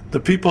 the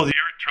people of the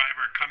Earth Tribe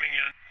are coming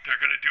in. They're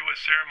going to do a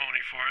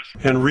ceremony for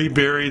us and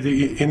rebury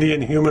the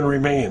Indian human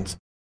remains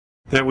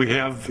that we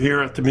have here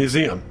at the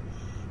museum.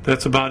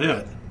 That's about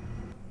it.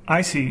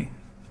 I see.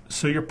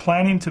 So you're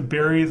planning to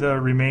bury the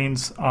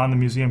remains on the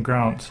museum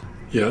grounds?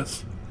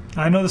 Yes.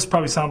 I know this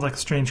probably sounds like a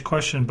strange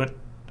question, but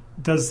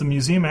does the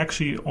museum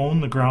actually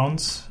own the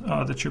grounds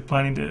that you're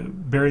planning to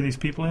bury these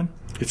people in?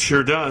 It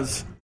sure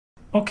does.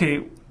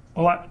 Okay,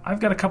 well, I've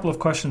got a couple of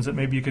questions that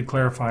maybe you could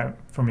clarify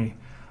for me.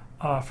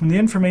 From the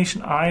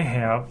information I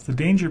have, the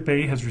Danger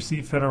Bay has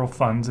received federal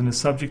funds and is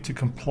subject to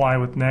comply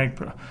with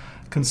NAGPRA.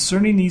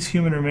 Concerning these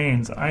human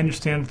remains, I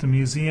understand that the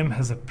museum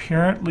has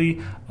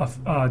apparently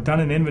done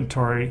an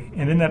inventory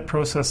and in that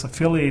process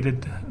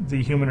affiliated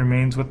the human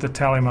remains with the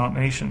Talimount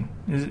Nation.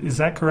 Is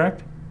that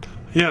correct?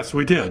 Yes,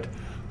 we did.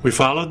 We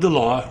followed the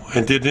law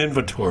and did an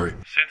inventory.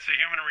 Since the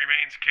human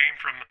remains came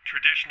from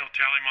traditional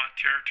Talimount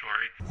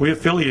territory, we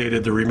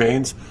affiliated the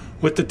remains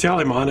with the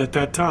Talimount at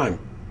that time.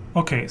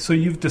 Okay, so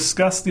you've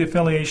discussed the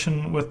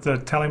affiliation with the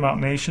Talimount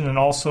Nation and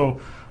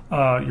also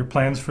your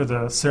plans for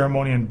the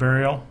ceremony and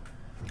burial?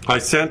 I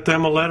sent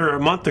them a letter a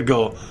month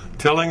ago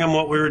telling them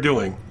what we were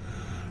doing.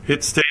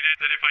 It stated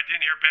that if I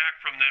didn't hear back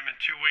from them in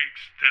 2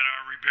 weeks, that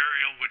our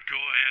reburial would go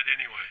ahead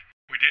anyway.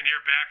 We didn't hear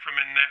back from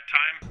them in that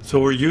time. So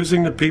we're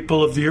using the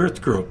People of the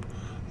Earth group.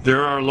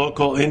 They're our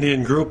local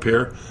Indian group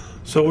here,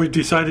 so we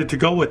decided to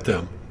go with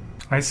them.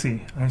 I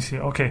see.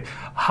 Okay.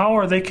 How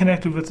are they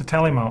connected with the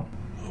Talimount?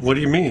 What do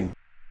you mean?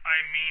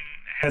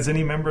 Has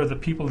any member of the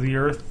People of the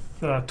Earth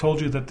told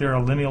you that they're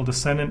a lineal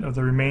descendant of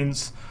the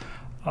remains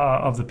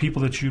of the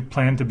people that you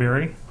plan to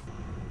bury?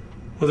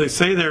 Well, they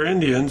say they're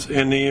Indians,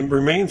 and the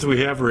remains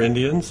we have are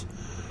Indians,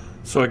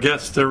 so I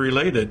guess they're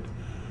related.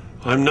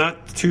 I'm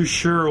not too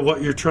sure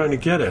what you're trying to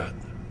get at.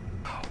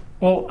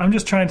 Well, I'm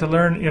just trying to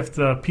learn if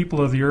the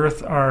People of the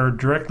Earth are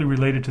directly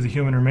related to the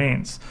human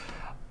remains.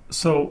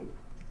 So,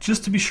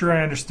 just to be sure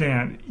I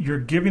understand, you're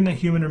giving the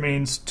human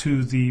remains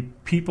to the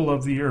People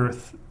of the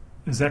Earth.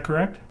 Is that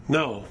correct?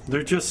 No,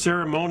 they're just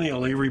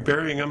ceremonially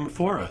reburying them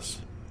for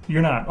us.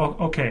 You're not? Oh,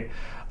 okay.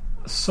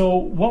 So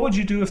what would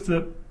you do if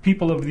the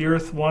People of the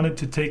Earth wanted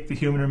to take the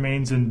human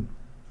remains and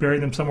bury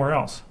them somewhere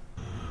else?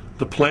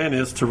 The plan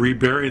is to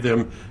rebury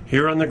them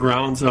here on the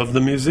grounds of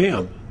the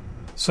museum.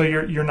 So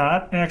you're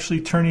not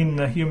actually turning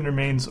the human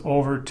remains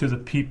over to the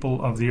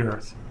People of the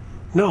Earth?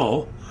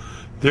 No,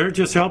 they're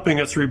just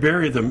helping us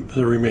rebury the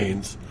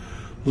remains.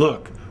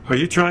 Look, are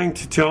you trying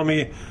to tell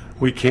me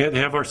we can't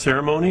have our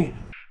ceremony?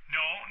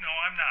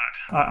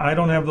 I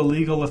don't have the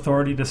legal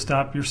authority to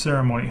stop your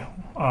ceremony.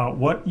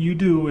 What you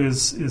do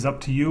is up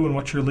to you and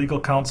what your legal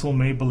counsel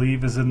may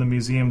believe is in the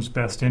museum's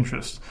best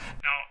interest.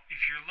 Now,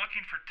 if you're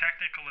looking for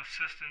technical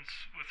assistance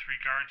with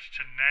regards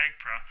to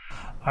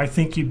NAGPRA, I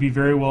think you'd be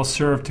very well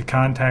served to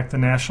contact the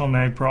National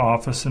NAGPRA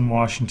office in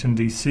Washington,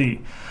 D.C.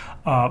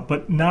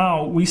 But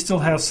now we still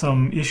have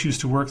some issues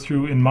to work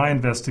through in my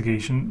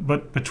investigation,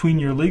 but between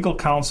your legal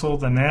counsel,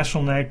 the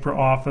National NAGPRA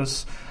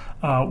office,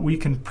 we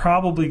can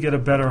probably get a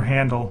better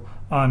handle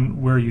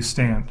on where you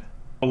stand.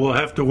 We'll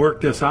have to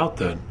work this out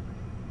then.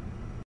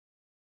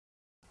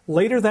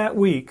 Later that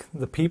week,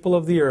 the people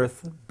of the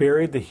earth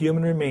buried the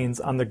human remains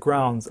on the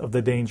grounds of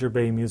the Danger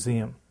Bay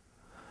Museum.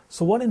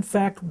 So what in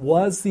fact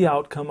was the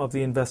outcome of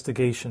the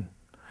investigation?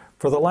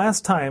 For the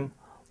last time,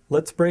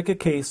 let's break a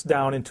case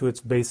down into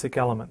its basic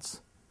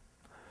elements.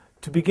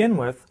 To begin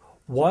with,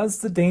 was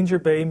the Danger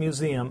Bay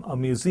Museum a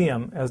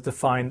museum as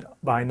defined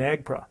by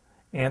NAGPRA?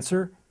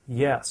 Answer,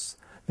 yes.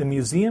 The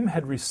museum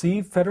had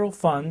received federal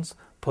funds,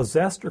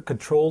 possessed or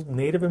controlled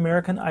Native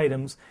American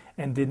items,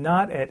 and did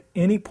not at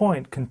any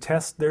point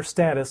contest their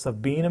status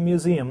of being a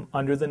museum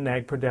under the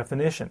NAGPRA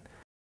definition.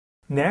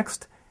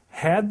 Next,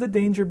 had the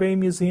Danger Bay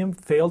Museum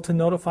failed to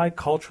notify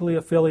culturally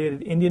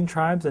affiliated Indian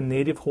tribes and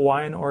Native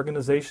Hawaiian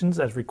organizations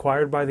as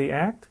required by the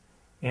Act?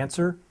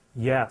 Answer,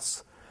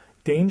 yes.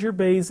 Danger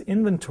Bay's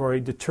inventory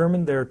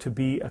determined there to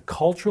be a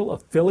cultural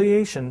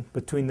affiliation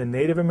between the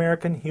Native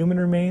American human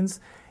remains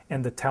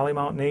and the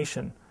Tallimount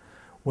Nation.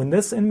 When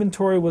this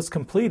inventory was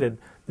completed,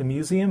 the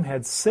museum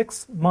had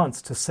 6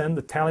 months to send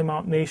the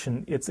Tallimount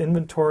Nation its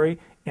inventory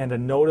and a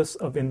notice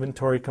of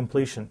inventory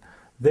completion.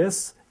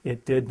 This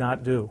it did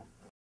not do.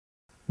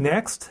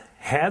 Next,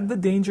 had the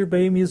Danger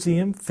Bay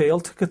Museum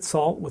failed to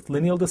consult with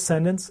lineal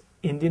descendants,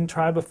 Indian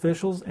tribe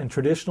officials, and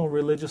traditional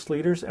religious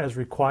leaders as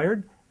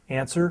required?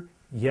 Answer,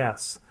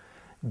 yes.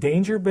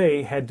 Danger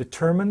Bay had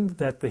determined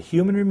that the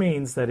human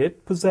remains that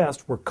it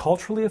possessed were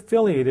culturally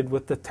affiliated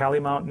with the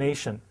Tallimount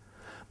Nation.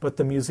 But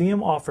the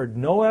museum offered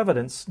no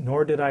evidence,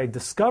 nor did I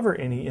discover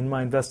any in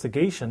my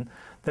investigation,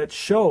 that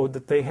showed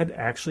that they had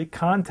actually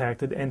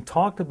contacted and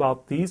talked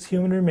about these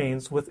human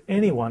remains with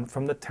anyone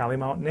from the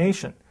Tallimount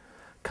Nation.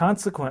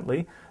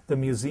 Consequently, the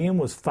museum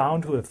was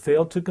found to have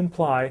failed to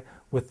comply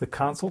with the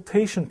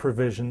consultation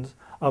provisions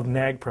of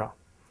NAGPRA.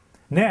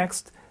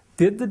 Next,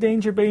 did the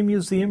Danger Bay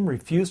Museum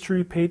refuse to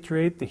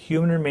repatriate the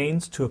human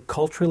remains to a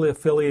culturally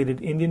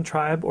affiliated Indian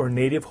tribe or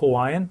Native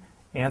Hawaiian?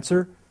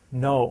 Answer,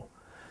 no.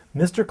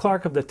 Mr.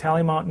 Clark of the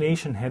Tallimount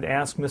Nation had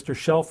asked Mr.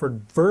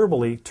 Shelford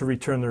verbally to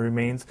return the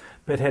remains,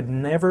 but had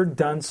never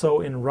done so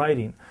in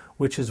writing,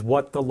 which is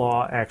what the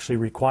law actually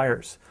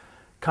requires.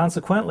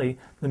 Consequently,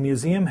 the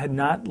museum had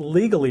not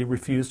legally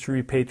refused to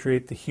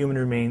repatriate the human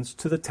remains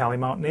to the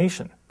Tallimount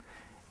Nation.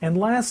 And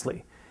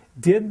lastly,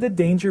 did the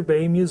Danger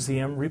Bay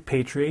Museum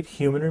repatriate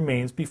human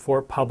remains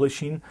before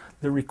publishing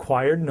the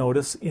required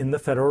notice in the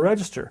Federal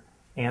Register?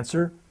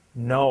 Answer,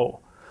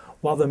 no.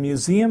 While the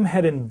museum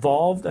had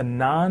involved a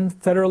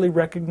non-federally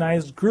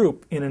recognized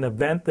group in an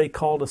event they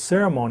called a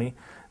ceremony,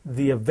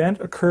 the event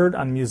occurred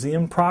on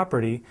museum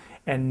property,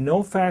 and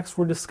no facts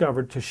were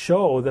discovered to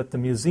show that the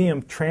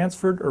museum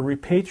transferred or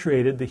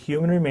repatriated the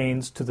human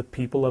remains to the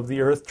people of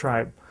the Earth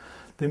Tribe.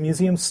 The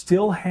museum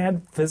still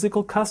had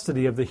physical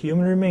custody of the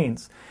human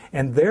remains,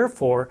 and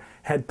therefore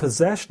had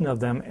possession of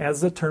them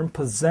as the term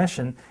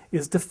possession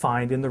is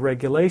defined in the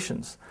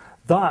regulations.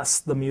 Thus,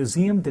 the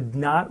museum did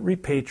not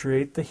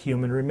repatriate the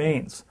human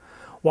remains.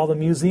 While the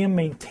museum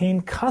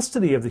maintained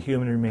custody of the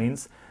human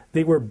remains,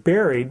 they were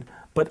buried,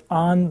 but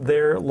on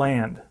their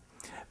land.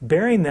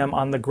 Burying them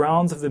on the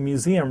grounds of the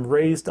museum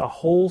raised a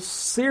whole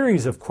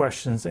series of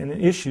questions and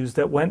issues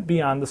that went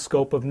beyond the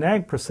scope of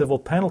NAGPRA civil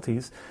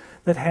penalties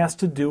that has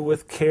to do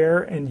with care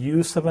and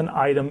use of an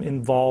item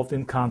involved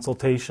in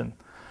consultation.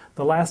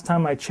 The last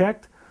time I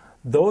checked,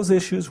 those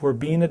issues were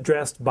being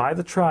addressed by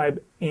the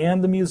tribe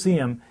and the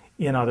museum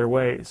in other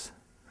ways.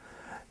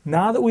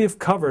 Now that we have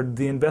covered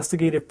the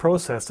investigative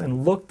process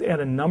and looked at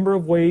a number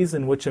of ways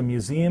in which a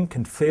museum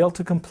can fail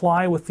to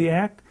comply with the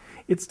Act,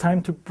 it's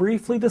time to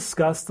briefly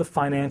discuss the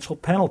financial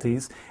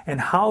penalties and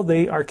how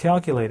they are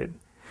calculated.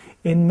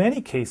 In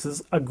many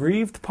cases,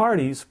 aggrieved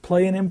parties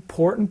play an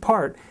important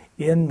part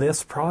in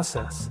this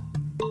process.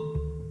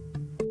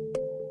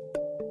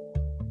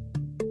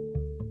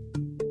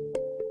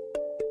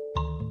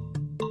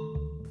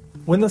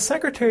 When the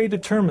Secretary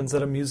determines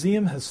that a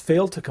museum has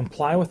failed to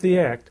comply with the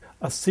Act,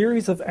 a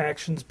series of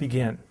actions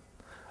begin.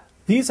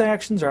 These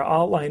actions are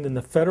outlined in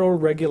the federal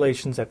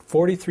regulations at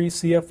 43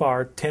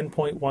 CFR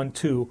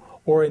 10.12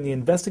 or in the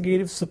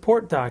investigative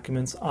support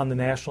documents on the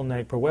National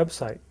NAGPRA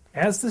website.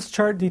 As this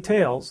chart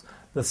details,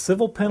 the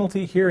civil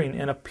penalty hearing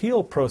and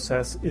appeal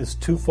process is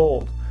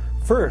twofold.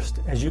 First,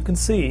 as you can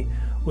see,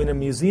 when a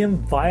museum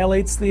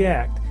violates the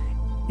Act,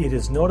 it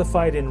is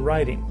notified in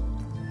writing.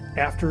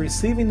 After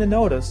receiving the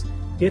notice,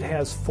 it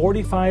has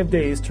 45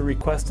 days to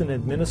request an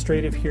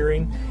administrative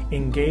hearing,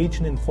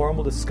 engage in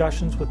informal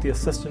discussions with the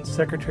Assistant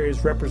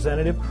Secretary's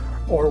representative,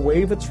 or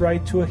waive its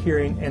right to a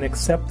hearing and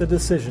accept the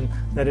decision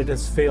that it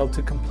has failed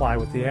to comply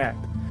with the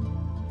Act.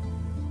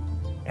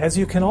 As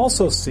you can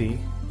also see,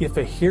 If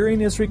a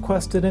hearing is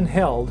requested and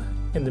held,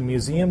 and the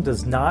museum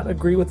does not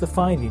agree with the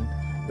finding,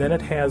 then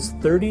it has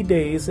 30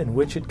 days in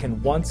which it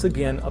can once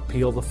again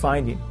appeal the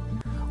finding.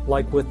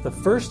 Like with the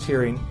first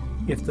hearing,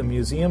 if the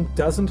museum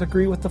doesn't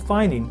agree with the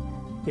finding,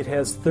 it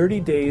has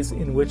 30 days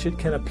in which it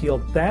can appeal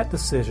that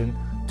decision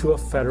to a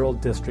federal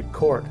district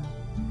court.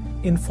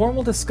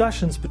 Informal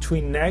discussions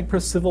between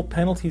NAGPRA Civil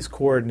Penalties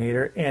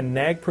Coordinator and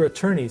NAGPRA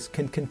attorneys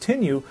can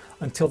continue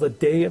until the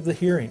day of the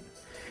hearing.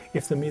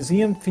 If the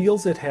museum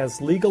feels it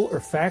has legal or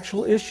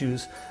factual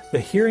issues, the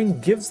hearing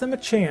gives them a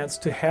chance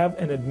to have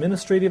an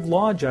administrative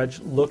law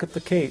judge look at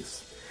the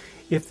case.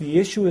 If the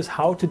issue is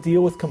how to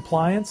deal with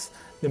compliance,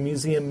 the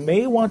museum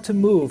may want to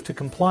move to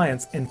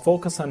compliance and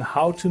focus on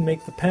how to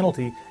make the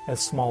penalty as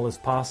small as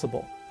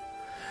possible.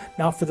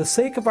 Now, for the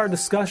sake of our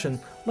discussion,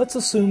 let's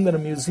assume that a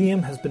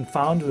museum has been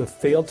found to have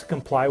failed to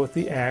comply with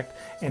the Act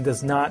and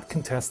does not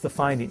contest the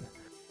finding.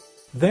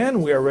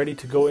 Then we are ready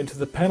to go into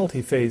the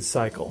penalty phase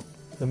cycle.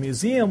 The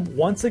museum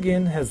once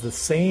again has the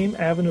same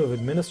avenue of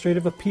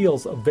administrative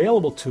appeals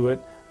available to it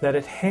that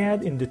it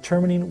had in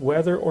determining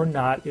whether or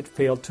not it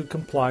failed to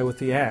comply with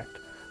the Act.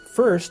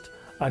 First,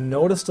 a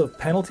notice of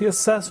penalty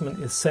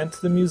assessment is sent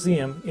to the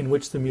museum, in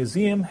which the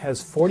museum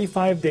has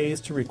 45 days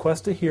to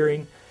request a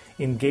hearing,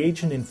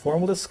 engage in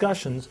informal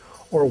discussions,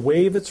 or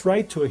waive its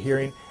right to a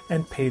hearing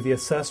and pay the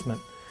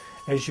assessment.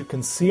 As you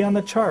can see on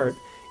the chart,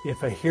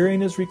 if a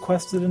hearing is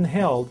requested and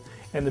held,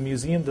 and the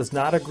museum does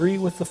not agree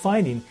with the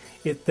finding,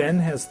 it then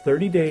has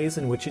 30 days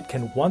in which it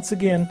can once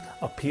again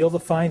appeal the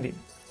finding.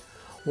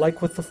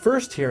 Like with the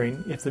first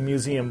hearing, if the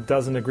museum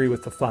doesn't agree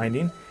with the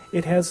finding,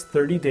 it has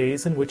 30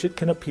 days in which it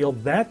can appeal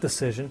that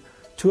decision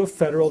to a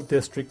federal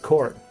district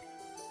court.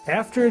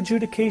 After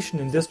adjudication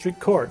in district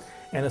court,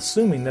 and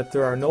assuming that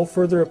there are no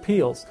further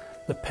appeals,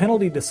 the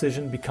penalty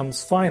decision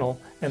becomes final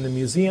and the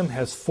museum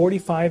has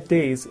 45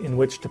 days in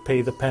which to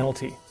pay the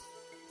penalty.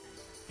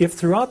 If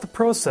throughout the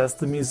process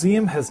the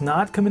museum has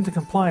not come into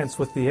compliance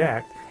with the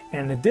Act,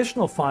 an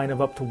additional fine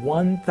of up to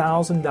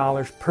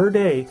 $1,000 per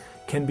day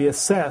can be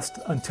assessed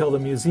until the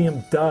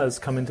museum does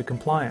come into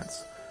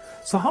compliance.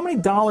 So how many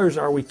dollars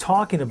are we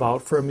talking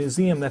about for a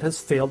museum that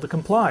has failed to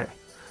comply?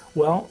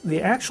 Well,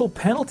 the actual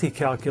penalty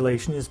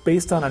calculation is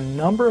based on a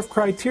number of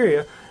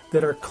criteria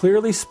that are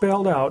clearly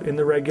spelled out in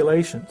the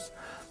regulations.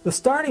 The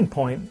starting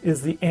point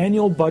is the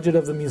annual budget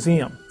of the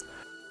museum.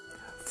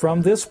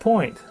 From this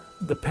point,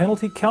 the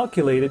penalty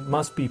calculated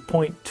must be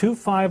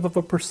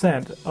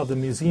 0.25% of the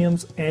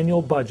museum's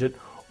annual budget,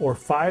 or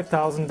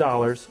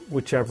 $5,000,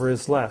 whichever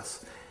is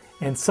less.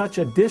 And such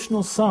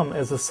additional sum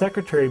as the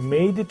Secretary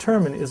may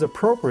determine is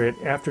appropriate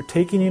after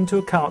taking into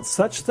account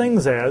such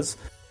things as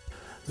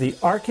the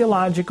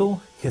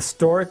archaeological,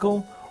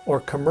 historical, or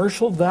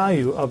commercial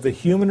value of the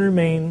human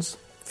remains,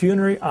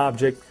 funerary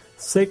object,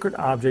 sacred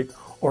object,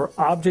 or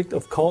object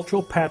of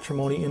cultural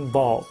patrimony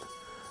involved,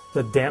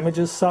 the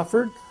damages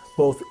suffered,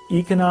 both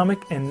economic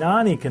and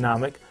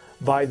non-economic,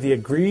 by the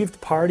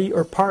aggrieved party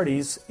or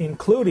parties,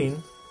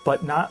 including,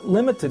 but not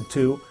limited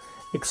to,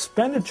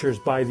 expenditures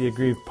by the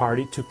aggrieved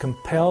party to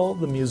compel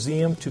the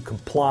museum to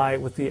comply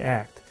with the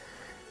Act,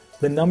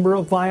 the number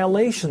of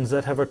violations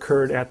that have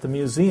occurred at the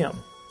museum.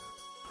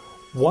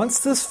 Once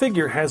this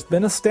figure has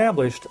been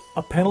established,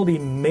 a penalty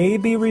may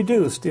be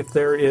reduced if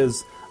there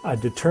is a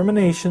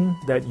determination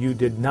that you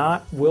did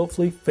not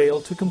willfully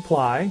fail to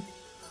comply,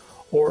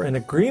 or an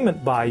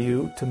agreement by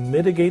you to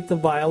mitigate the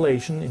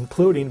violation,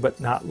 including but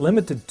not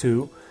limited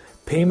to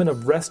payment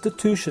of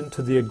restitution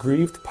to the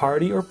aggrieved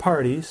party or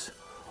parties,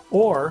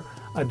 or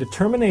a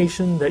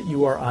determination that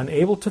you are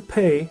unable to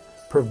pay,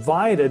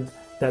 provided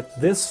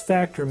that this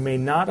factor may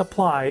not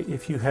apply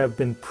if you have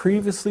been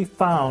previously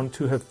found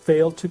to have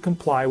failed to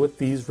comply with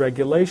these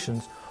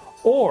regulations,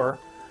 or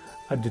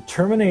a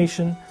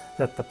determination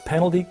that the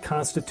penalty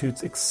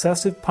constitutes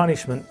excessive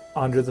punishment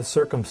under the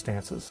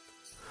circumstances.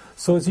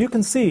 So as you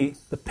can see,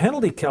 the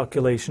penalty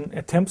calculation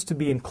attempts to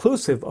be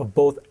inclusive of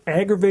both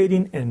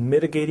aggravating and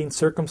mitigating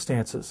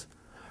circumstances.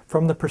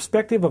 From the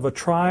perspective of a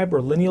tribe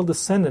or lineal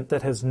descendant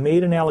that has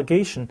made an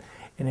allegation,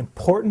 an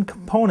important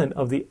component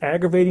of the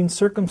aggravating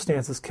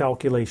circumstances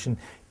calculation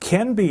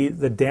can be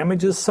the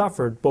damages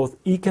suffered, both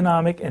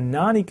economic and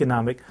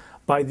non-economic,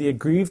 by the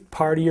aggrieved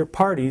party or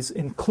parties,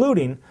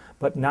 including,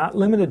 but not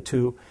limited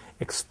to,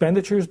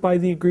 expenditures by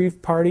the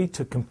aggrieved party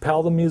to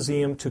compel the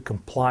museum to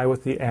comply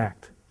with the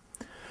Act.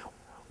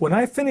 When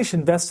I finish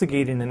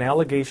investigating an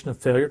allegation of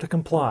failure to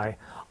comply,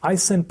 I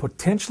send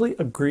potentially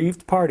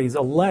aggrieved parties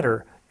a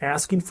letter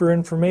asking for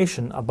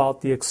information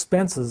about the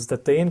expenses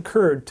that they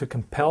incurred to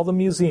compel the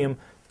museum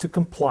to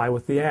comply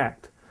with the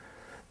Act.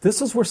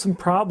 This is where some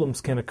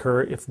problems can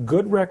occur if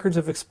good records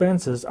of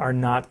expenses are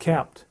not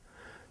kept.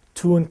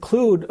 To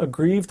include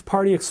aggrieved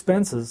party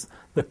expenses,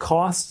 the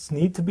costs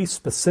need to be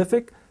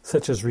specific,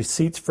 such as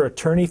receipts for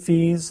attorney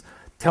fees,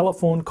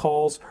 telephone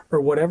calls, or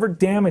whatever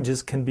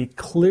damages can be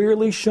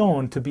clearly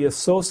shown to be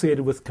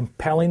associated with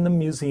compelling the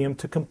museum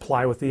to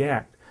comply with the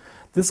Act.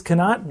 This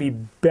cannot be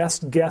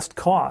best guessed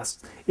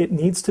costs. It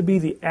needs to be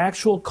the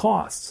actual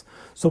costs.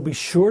 So be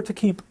sure to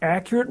keep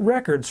accurate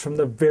records from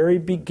the very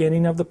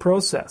beginning of the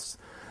process.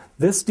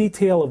 This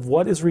detail of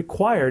what is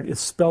required is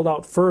spelled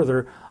out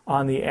further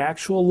on the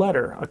actual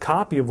letter, a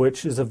copy of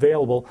which is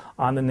available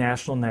on the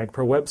National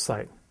NAGPRA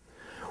website.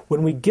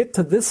 When we get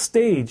to this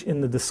stage in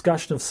the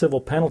discussion of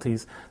civil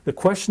penalties, the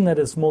question that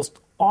is most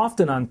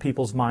often on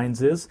people's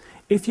minds is,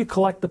 if you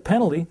collect the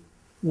penalty,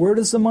 where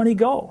does the money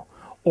go?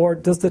 Or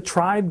does the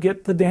tribe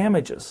get the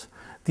damages?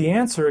 The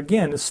answer,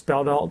 again, is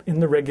spelled out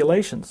in the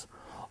regulations.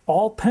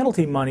 All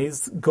penalty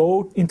monies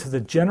go into the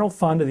general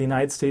fund of the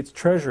United States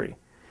Treasury.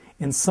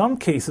 In some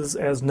cases,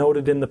 as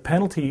noted in the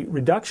penalty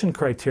reduction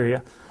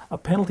criteria, a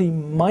penalty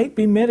might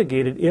be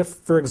mitigated if,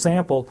 for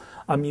example,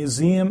 a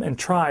museum and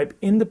tribe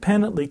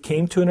independently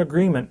came to an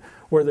agreement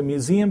where the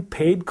museum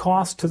paid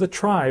costs to the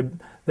tribe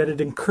that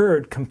it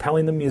incurred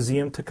compelling the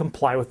museum to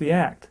comply with the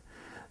act.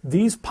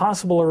 These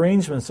possible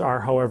arrangements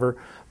are, however,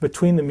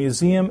 between the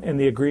museum and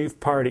the aggrieved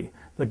party.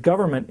 The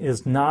government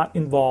is not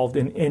involved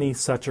in any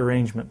such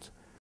arrangement.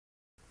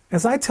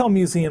 As I tell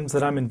museums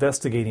that I'm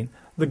investigating,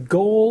 the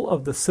goal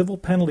of the civil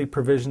penalty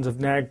provisions of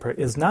NAGPRA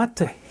is not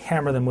to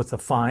hammer them with a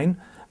fine,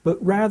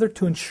 but rather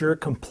to ensure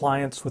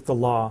compliance with the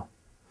law.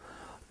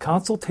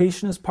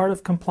 Consultation is part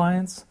of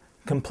compliance.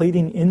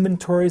 Completing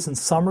inventories and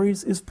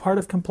summaries is part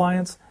of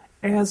compliance,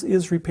 as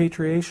is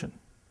repatriation.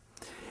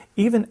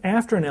 Even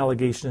after an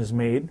allegation is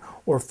made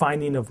or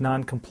finding of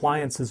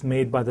noncompliance is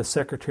made by the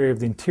Secretary of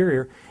the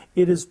Interior,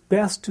 it is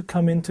best to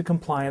come into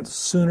compliance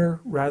sooner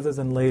rather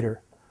than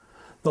later.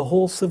 The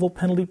whole civil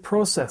penalty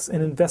process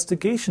and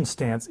investigation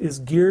stance is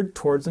geared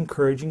towards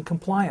encouraging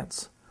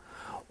compliance.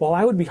 While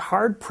I would be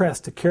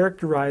hard-pressed to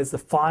characterize the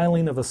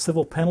filing of a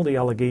civil penalty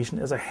allegation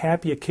as a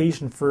happy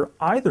occasion for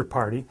either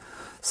party,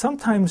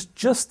 sometimes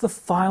just the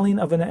filing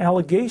of an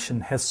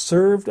allegation has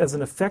served as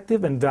an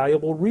effective and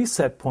valuable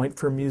reset point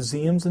for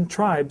museums and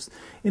tribes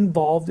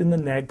involved in the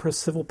NAGPRA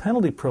civil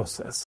penalty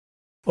process.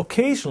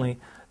 Occasionally,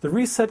 the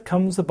reset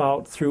comes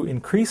about through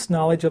increased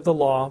knowledge of the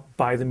law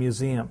by the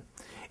museum.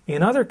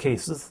 In other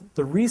cases,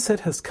 the reset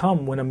has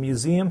come when a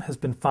museum has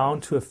been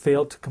found to have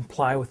failed to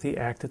comply with the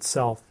act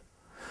itself.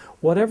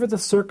 Whatever the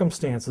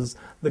circumstances,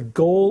 the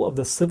goal of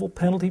the civil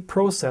penalty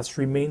process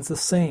remains the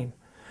same,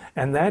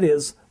 and that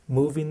is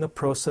moving the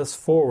process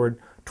forward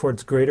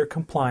towards greater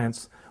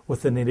compliance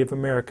with the Native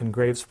American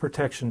Graves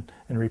Protection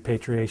and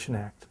Repatriation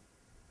Act.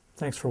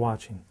 Thanks for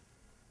watching.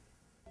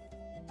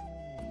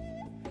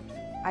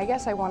 I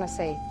guess I want to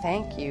say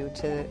thank you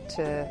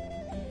to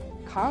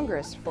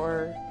Congress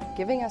for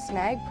giving us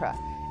NAGPRA.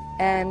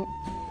 And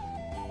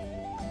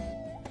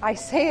I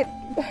say it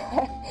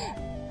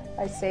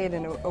I say it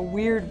in a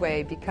weird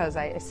way because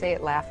I say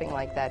it laughing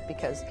like that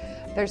because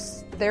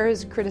there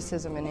is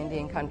criticism in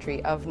Indian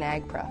country of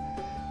NAGPRA.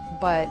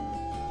 But,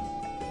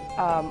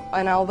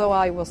 and although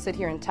I will sit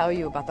here and tell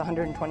you about the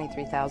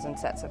 123,000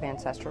 sets of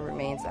ancestral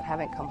remains that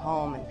haven't come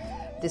home and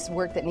this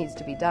work that needs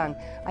to be done,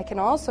 I can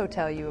also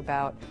tell you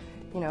about,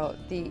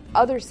 the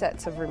other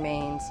sets of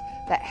remains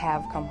that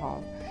have come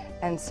home.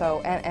 And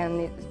so,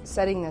 and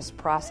setting this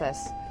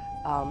process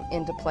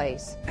into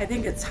place. I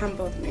think it's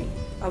humbled me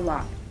a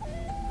lot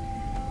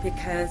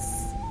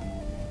because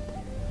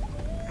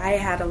I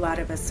had a lot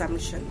of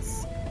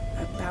assumptions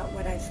about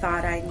what I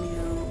thought I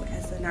knew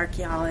as an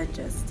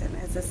archaeologist and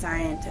as a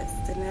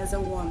scientist and as a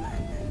woman.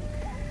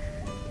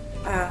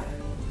 And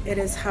it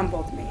has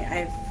humbled me.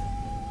 I've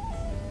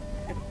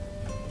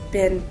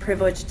been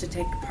privileged to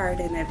take part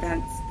in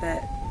events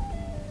that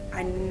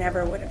I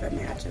never would have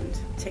imagined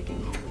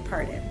taking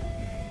part in.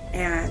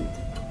 And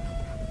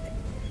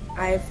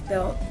I've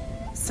built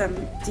some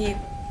deep,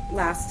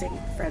 lasting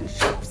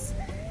friendships.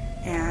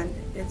 And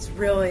it's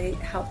really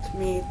helped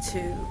me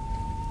to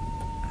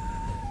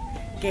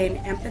gain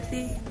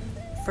empathy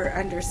for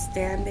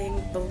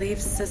understanding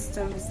belief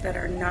systems that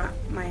are not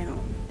my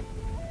own.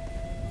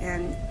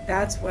 And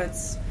that's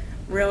what's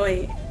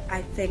really,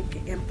 I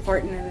think,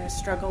 important in a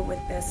struggle with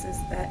this is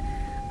that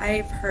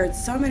I've heard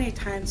so many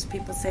times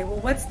people say, well,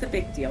 what's the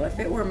big deal? If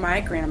it were my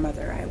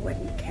grandmother, I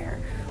wouldn't care.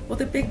 Well,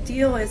 the big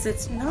deal is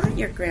it's not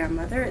your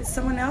grandmother, it's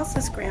someone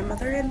else's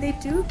grandmother, and they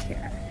do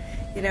care.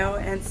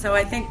 And so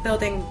I think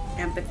building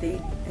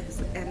empathy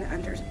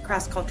and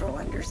cross-cultural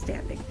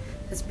understanding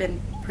has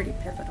been pretty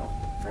pivotal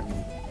for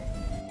me.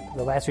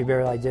 The last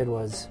reburial I did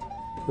was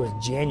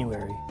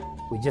January.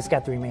 We just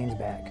got the remains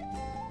back.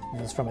 And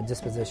it was from a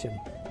disposition.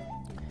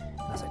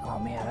 And I was like, oh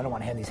man, I don't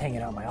want to have these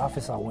hanging out in my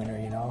office all winter,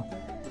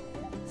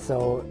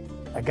 So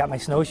I got my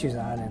snowshoes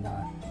on and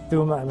threw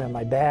them on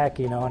my back,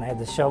 and I had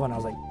the shovel and I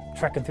was like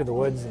trekking through the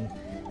woods and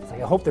it's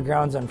like, I hope the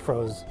ground's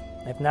unfroze.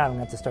 If not, I'm going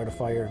to have to start a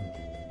fire.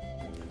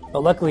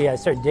 But luckily I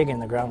started digging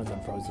and the ground was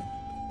unfrozen.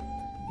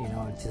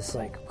 It's just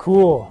like,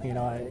 cool,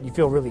 you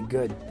feel really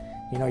good.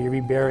 You're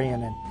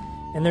reburying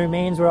and the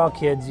remains were all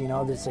kids,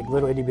 there's like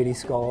little itty bitty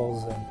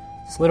skulls and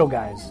just little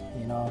guys,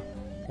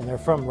 and they're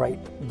from right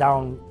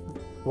down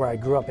where I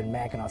grew up in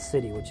Mackinac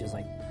City, which is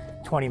like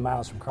 20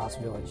 miles from Cross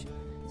Village.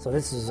 So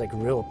this is like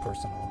real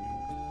personal.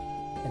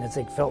 And it's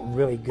like felt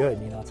really good,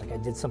 it's like I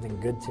did something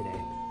good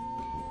today.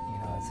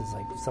 This is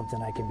like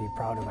something I can be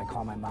proud of. I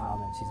call my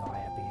mom and she's all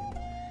happy and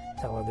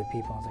tell other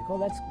people. I was like, oh,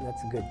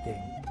 that's a good thing.